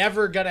were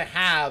never gonna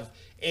have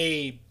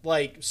a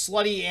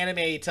slutty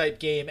anime type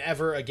game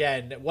ever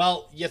again,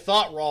 well, you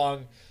thought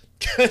wrong.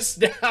 Because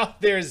now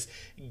there's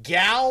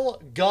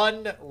Gal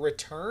Gun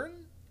Returns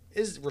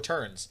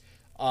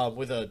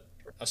with a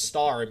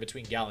star in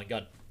between Gal and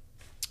Gun.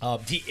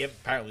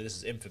 Apparently this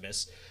is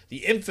infamous.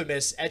 The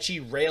infamous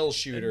ecchi rail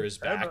shooter is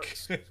back.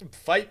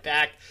 Fight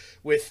back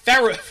with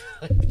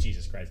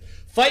Jesus Christ.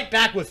 Fight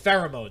back with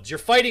pheromones. You're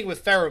fighting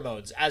with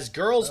pheromones as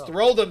girls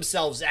throw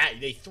themselves at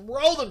you. They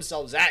throw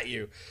themselves at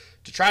you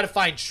to try to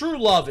find true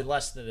love in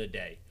less than a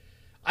day.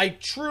 I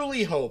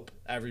truly hope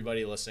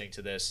everybody listening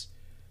to this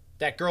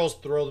that girls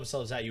throw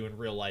themselves at you in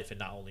real life and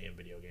not only in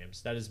video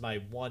games. That is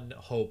my one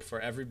hope for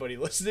everybody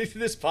listening to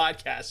this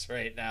podcast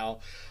right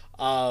now.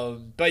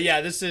 But yeah,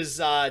 this is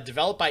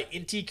developed by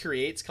Inti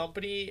Creates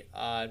Company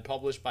and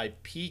published by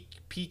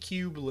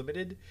P-Cube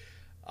Limited.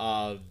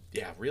 Yeah,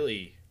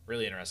 really,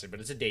 really interesting. But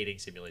it's a dating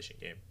simulation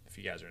game, if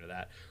you guys are into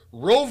that.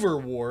 Rover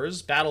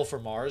Wars, Battle for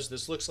Mars.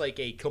 This looks like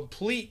a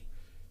complete...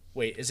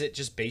 Wait, is it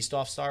just based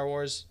off Star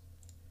Wars?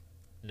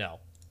 No.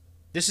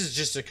 This is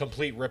just a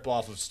complete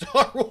ripoff of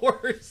Star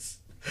Wars.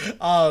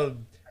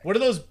 What are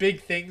those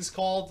big things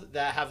called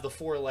that have the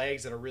 4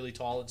 legs that are really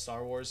tall in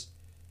Star Wars?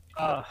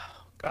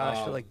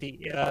 Gosh, like the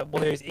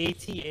well, there's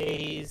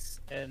ATAs,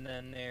 and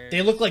then there's...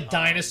 They look like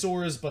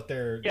dinosaurs, but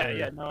they're...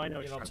 Yeah, no, I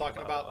know what I'm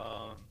talking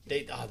about.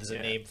 There's a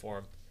name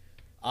for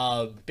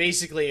them.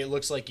 Basically, it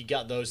looks like you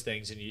got those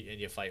things, and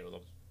you fight with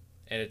them.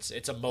 And it's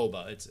a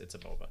MOBA. It's a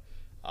MOBA.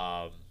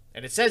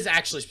 And it says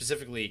actually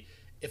specifically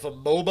if a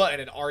MOBA and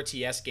an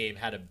RTS game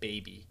had a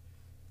baby.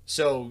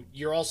 So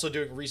you're also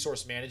doing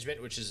resource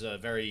management, which is a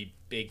very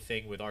big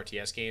thing with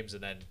RTS games,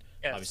 and then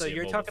so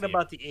you're talking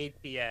about the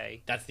ATA.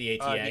 That's the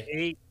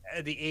ATA.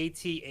 The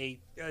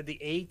AT-AT,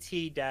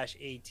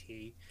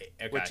 Okay.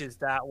 which is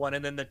that one,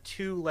 and then the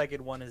 2-legged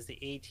one is the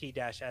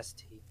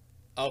AT-ST.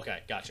 Okay,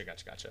 gotcha.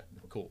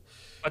 Cool.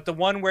 But the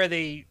one where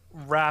they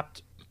wrap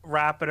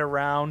it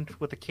around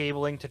with the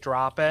cabling to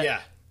drop it.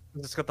 Yeah.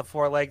 It's got the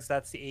 4 legs.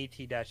 That's the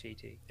AT-AT.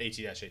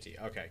 AT-AT.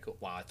 Okay, cool.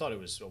 Wow, I thought it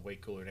was a way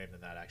cooler name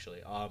than that, actually.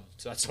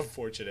 So that's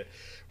unfortunate.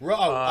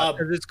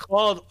 It's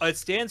called. It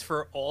stands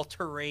for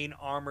All-Terrain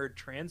Armored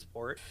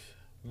Transport.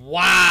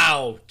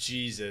 Wow,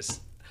 Jesus.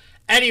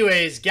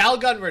 Anyways,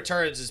 Galgun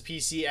Returns is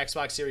PC,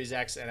 Xbox Series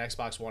X, and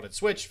Xbox One and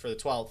Switch for the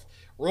 12th.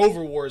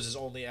 Rover Wars is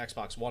only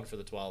Xbox One for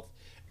the 12th.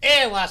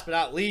 And last but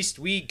not least,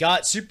 we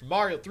got Super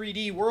Mario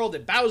 3D World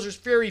and Bowser's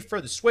Fury for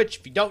the Switch.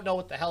 If you don't know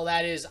what the hell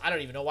that is, I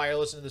don't even know why you're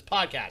listening to this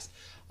podcast.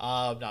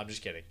 No, I'm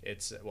just kidding.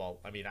 It's, well,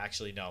 I mean,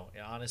 actually, no.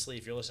 Honestly,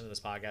 if you're listening to this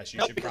podcast,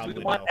 you should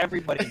probably know.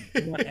 Everybody.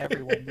 We want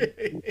everyone.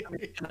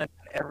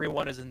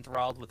 Everyone is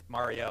enthralled with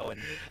Mario and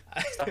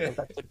stuff like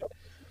that.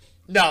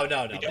 No.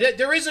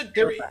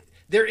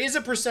 There is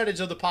a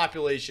percentage of the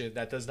population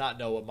that does not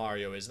know what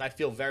Mario is, and I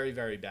feel very,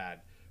 very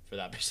bad for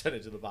that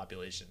percentage of the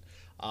population.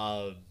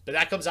 But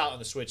that comes out on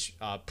the Switch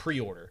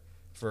pre-order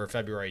for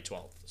February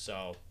 12th.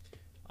 So,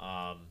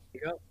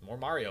 more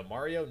Mario.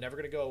 Mario never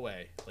going to go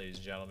away, ladies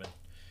and gentlemen.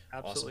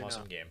 Absolutely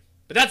awesome game.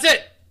 But that's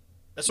it.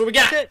 That's what we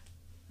got. That's it.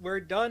 We're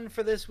done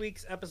for this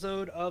week's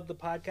episode of the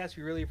podcast.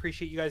 We really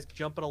appreciate you guys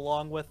jumping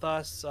along with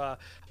us. I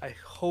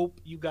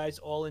hope you guys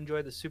all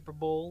enjoy the Super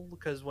Bowl,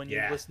 because when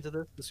you listen to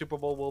this, the Super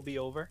Bowl will be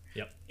over.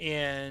 Yep.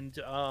 And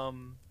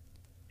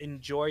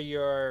enjoy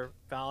your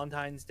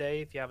Valentine's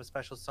Day. If you have a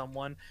special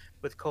someone,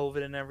 with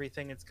COVID and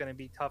everything, it's going to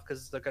be tough,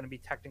 because they're going to be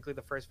technically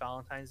the first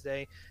Valentine's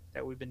Day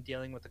that we've been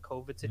dealing with the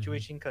COVID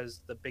situation,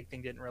 because the big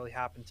thing didn't really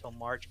happen until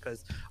March.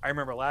 Because I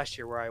remember last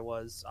year where I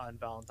was on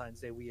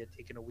Valentine's Day, we had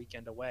taken a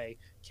weekend away.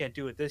 Can't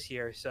do it this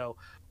year, so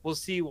we'll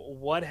see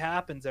what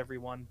happens,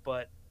 everyone.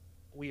 But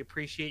we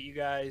appreciate you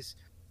guys.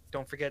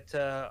 Don't forget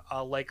to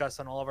like us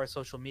on all of our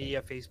social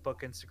media: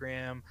 Facebook,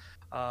 Instagram,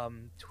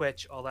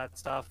 Twitch, all that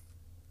stuff.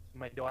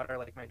 My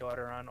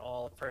daughter on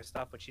all of her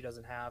stuff, but she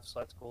doesn't have,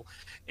 so that's cool.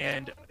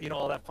 And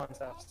all that fun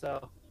stuff. So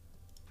all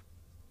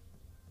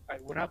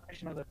right, we're not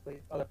pushing other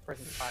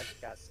person's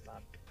podcast.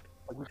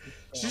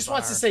 She just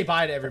wants to say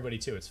bye to everybody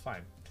too. It's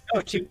fine.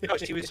 She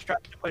was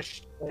trying to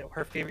push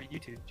her favorite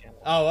YouTube channel.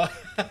 Oh,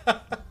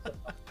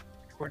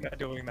 we're not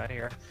doing that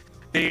here.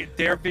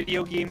 Their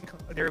video game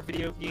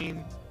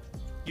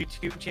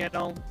YouTube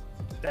channel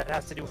that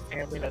has to do with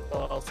family, that's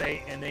all I'll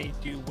say, and they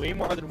do way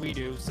more than we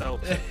do. So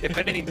if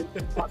anything,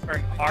 they're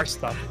sponsoring our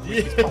stuff.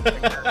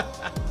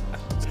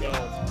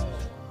 So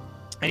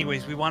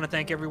anyways, we want to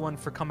thank everyone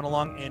for coming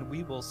along, and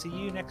we will see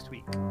you next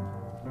week.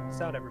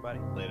 Peace out,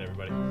 everybody. Later,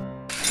 everybody.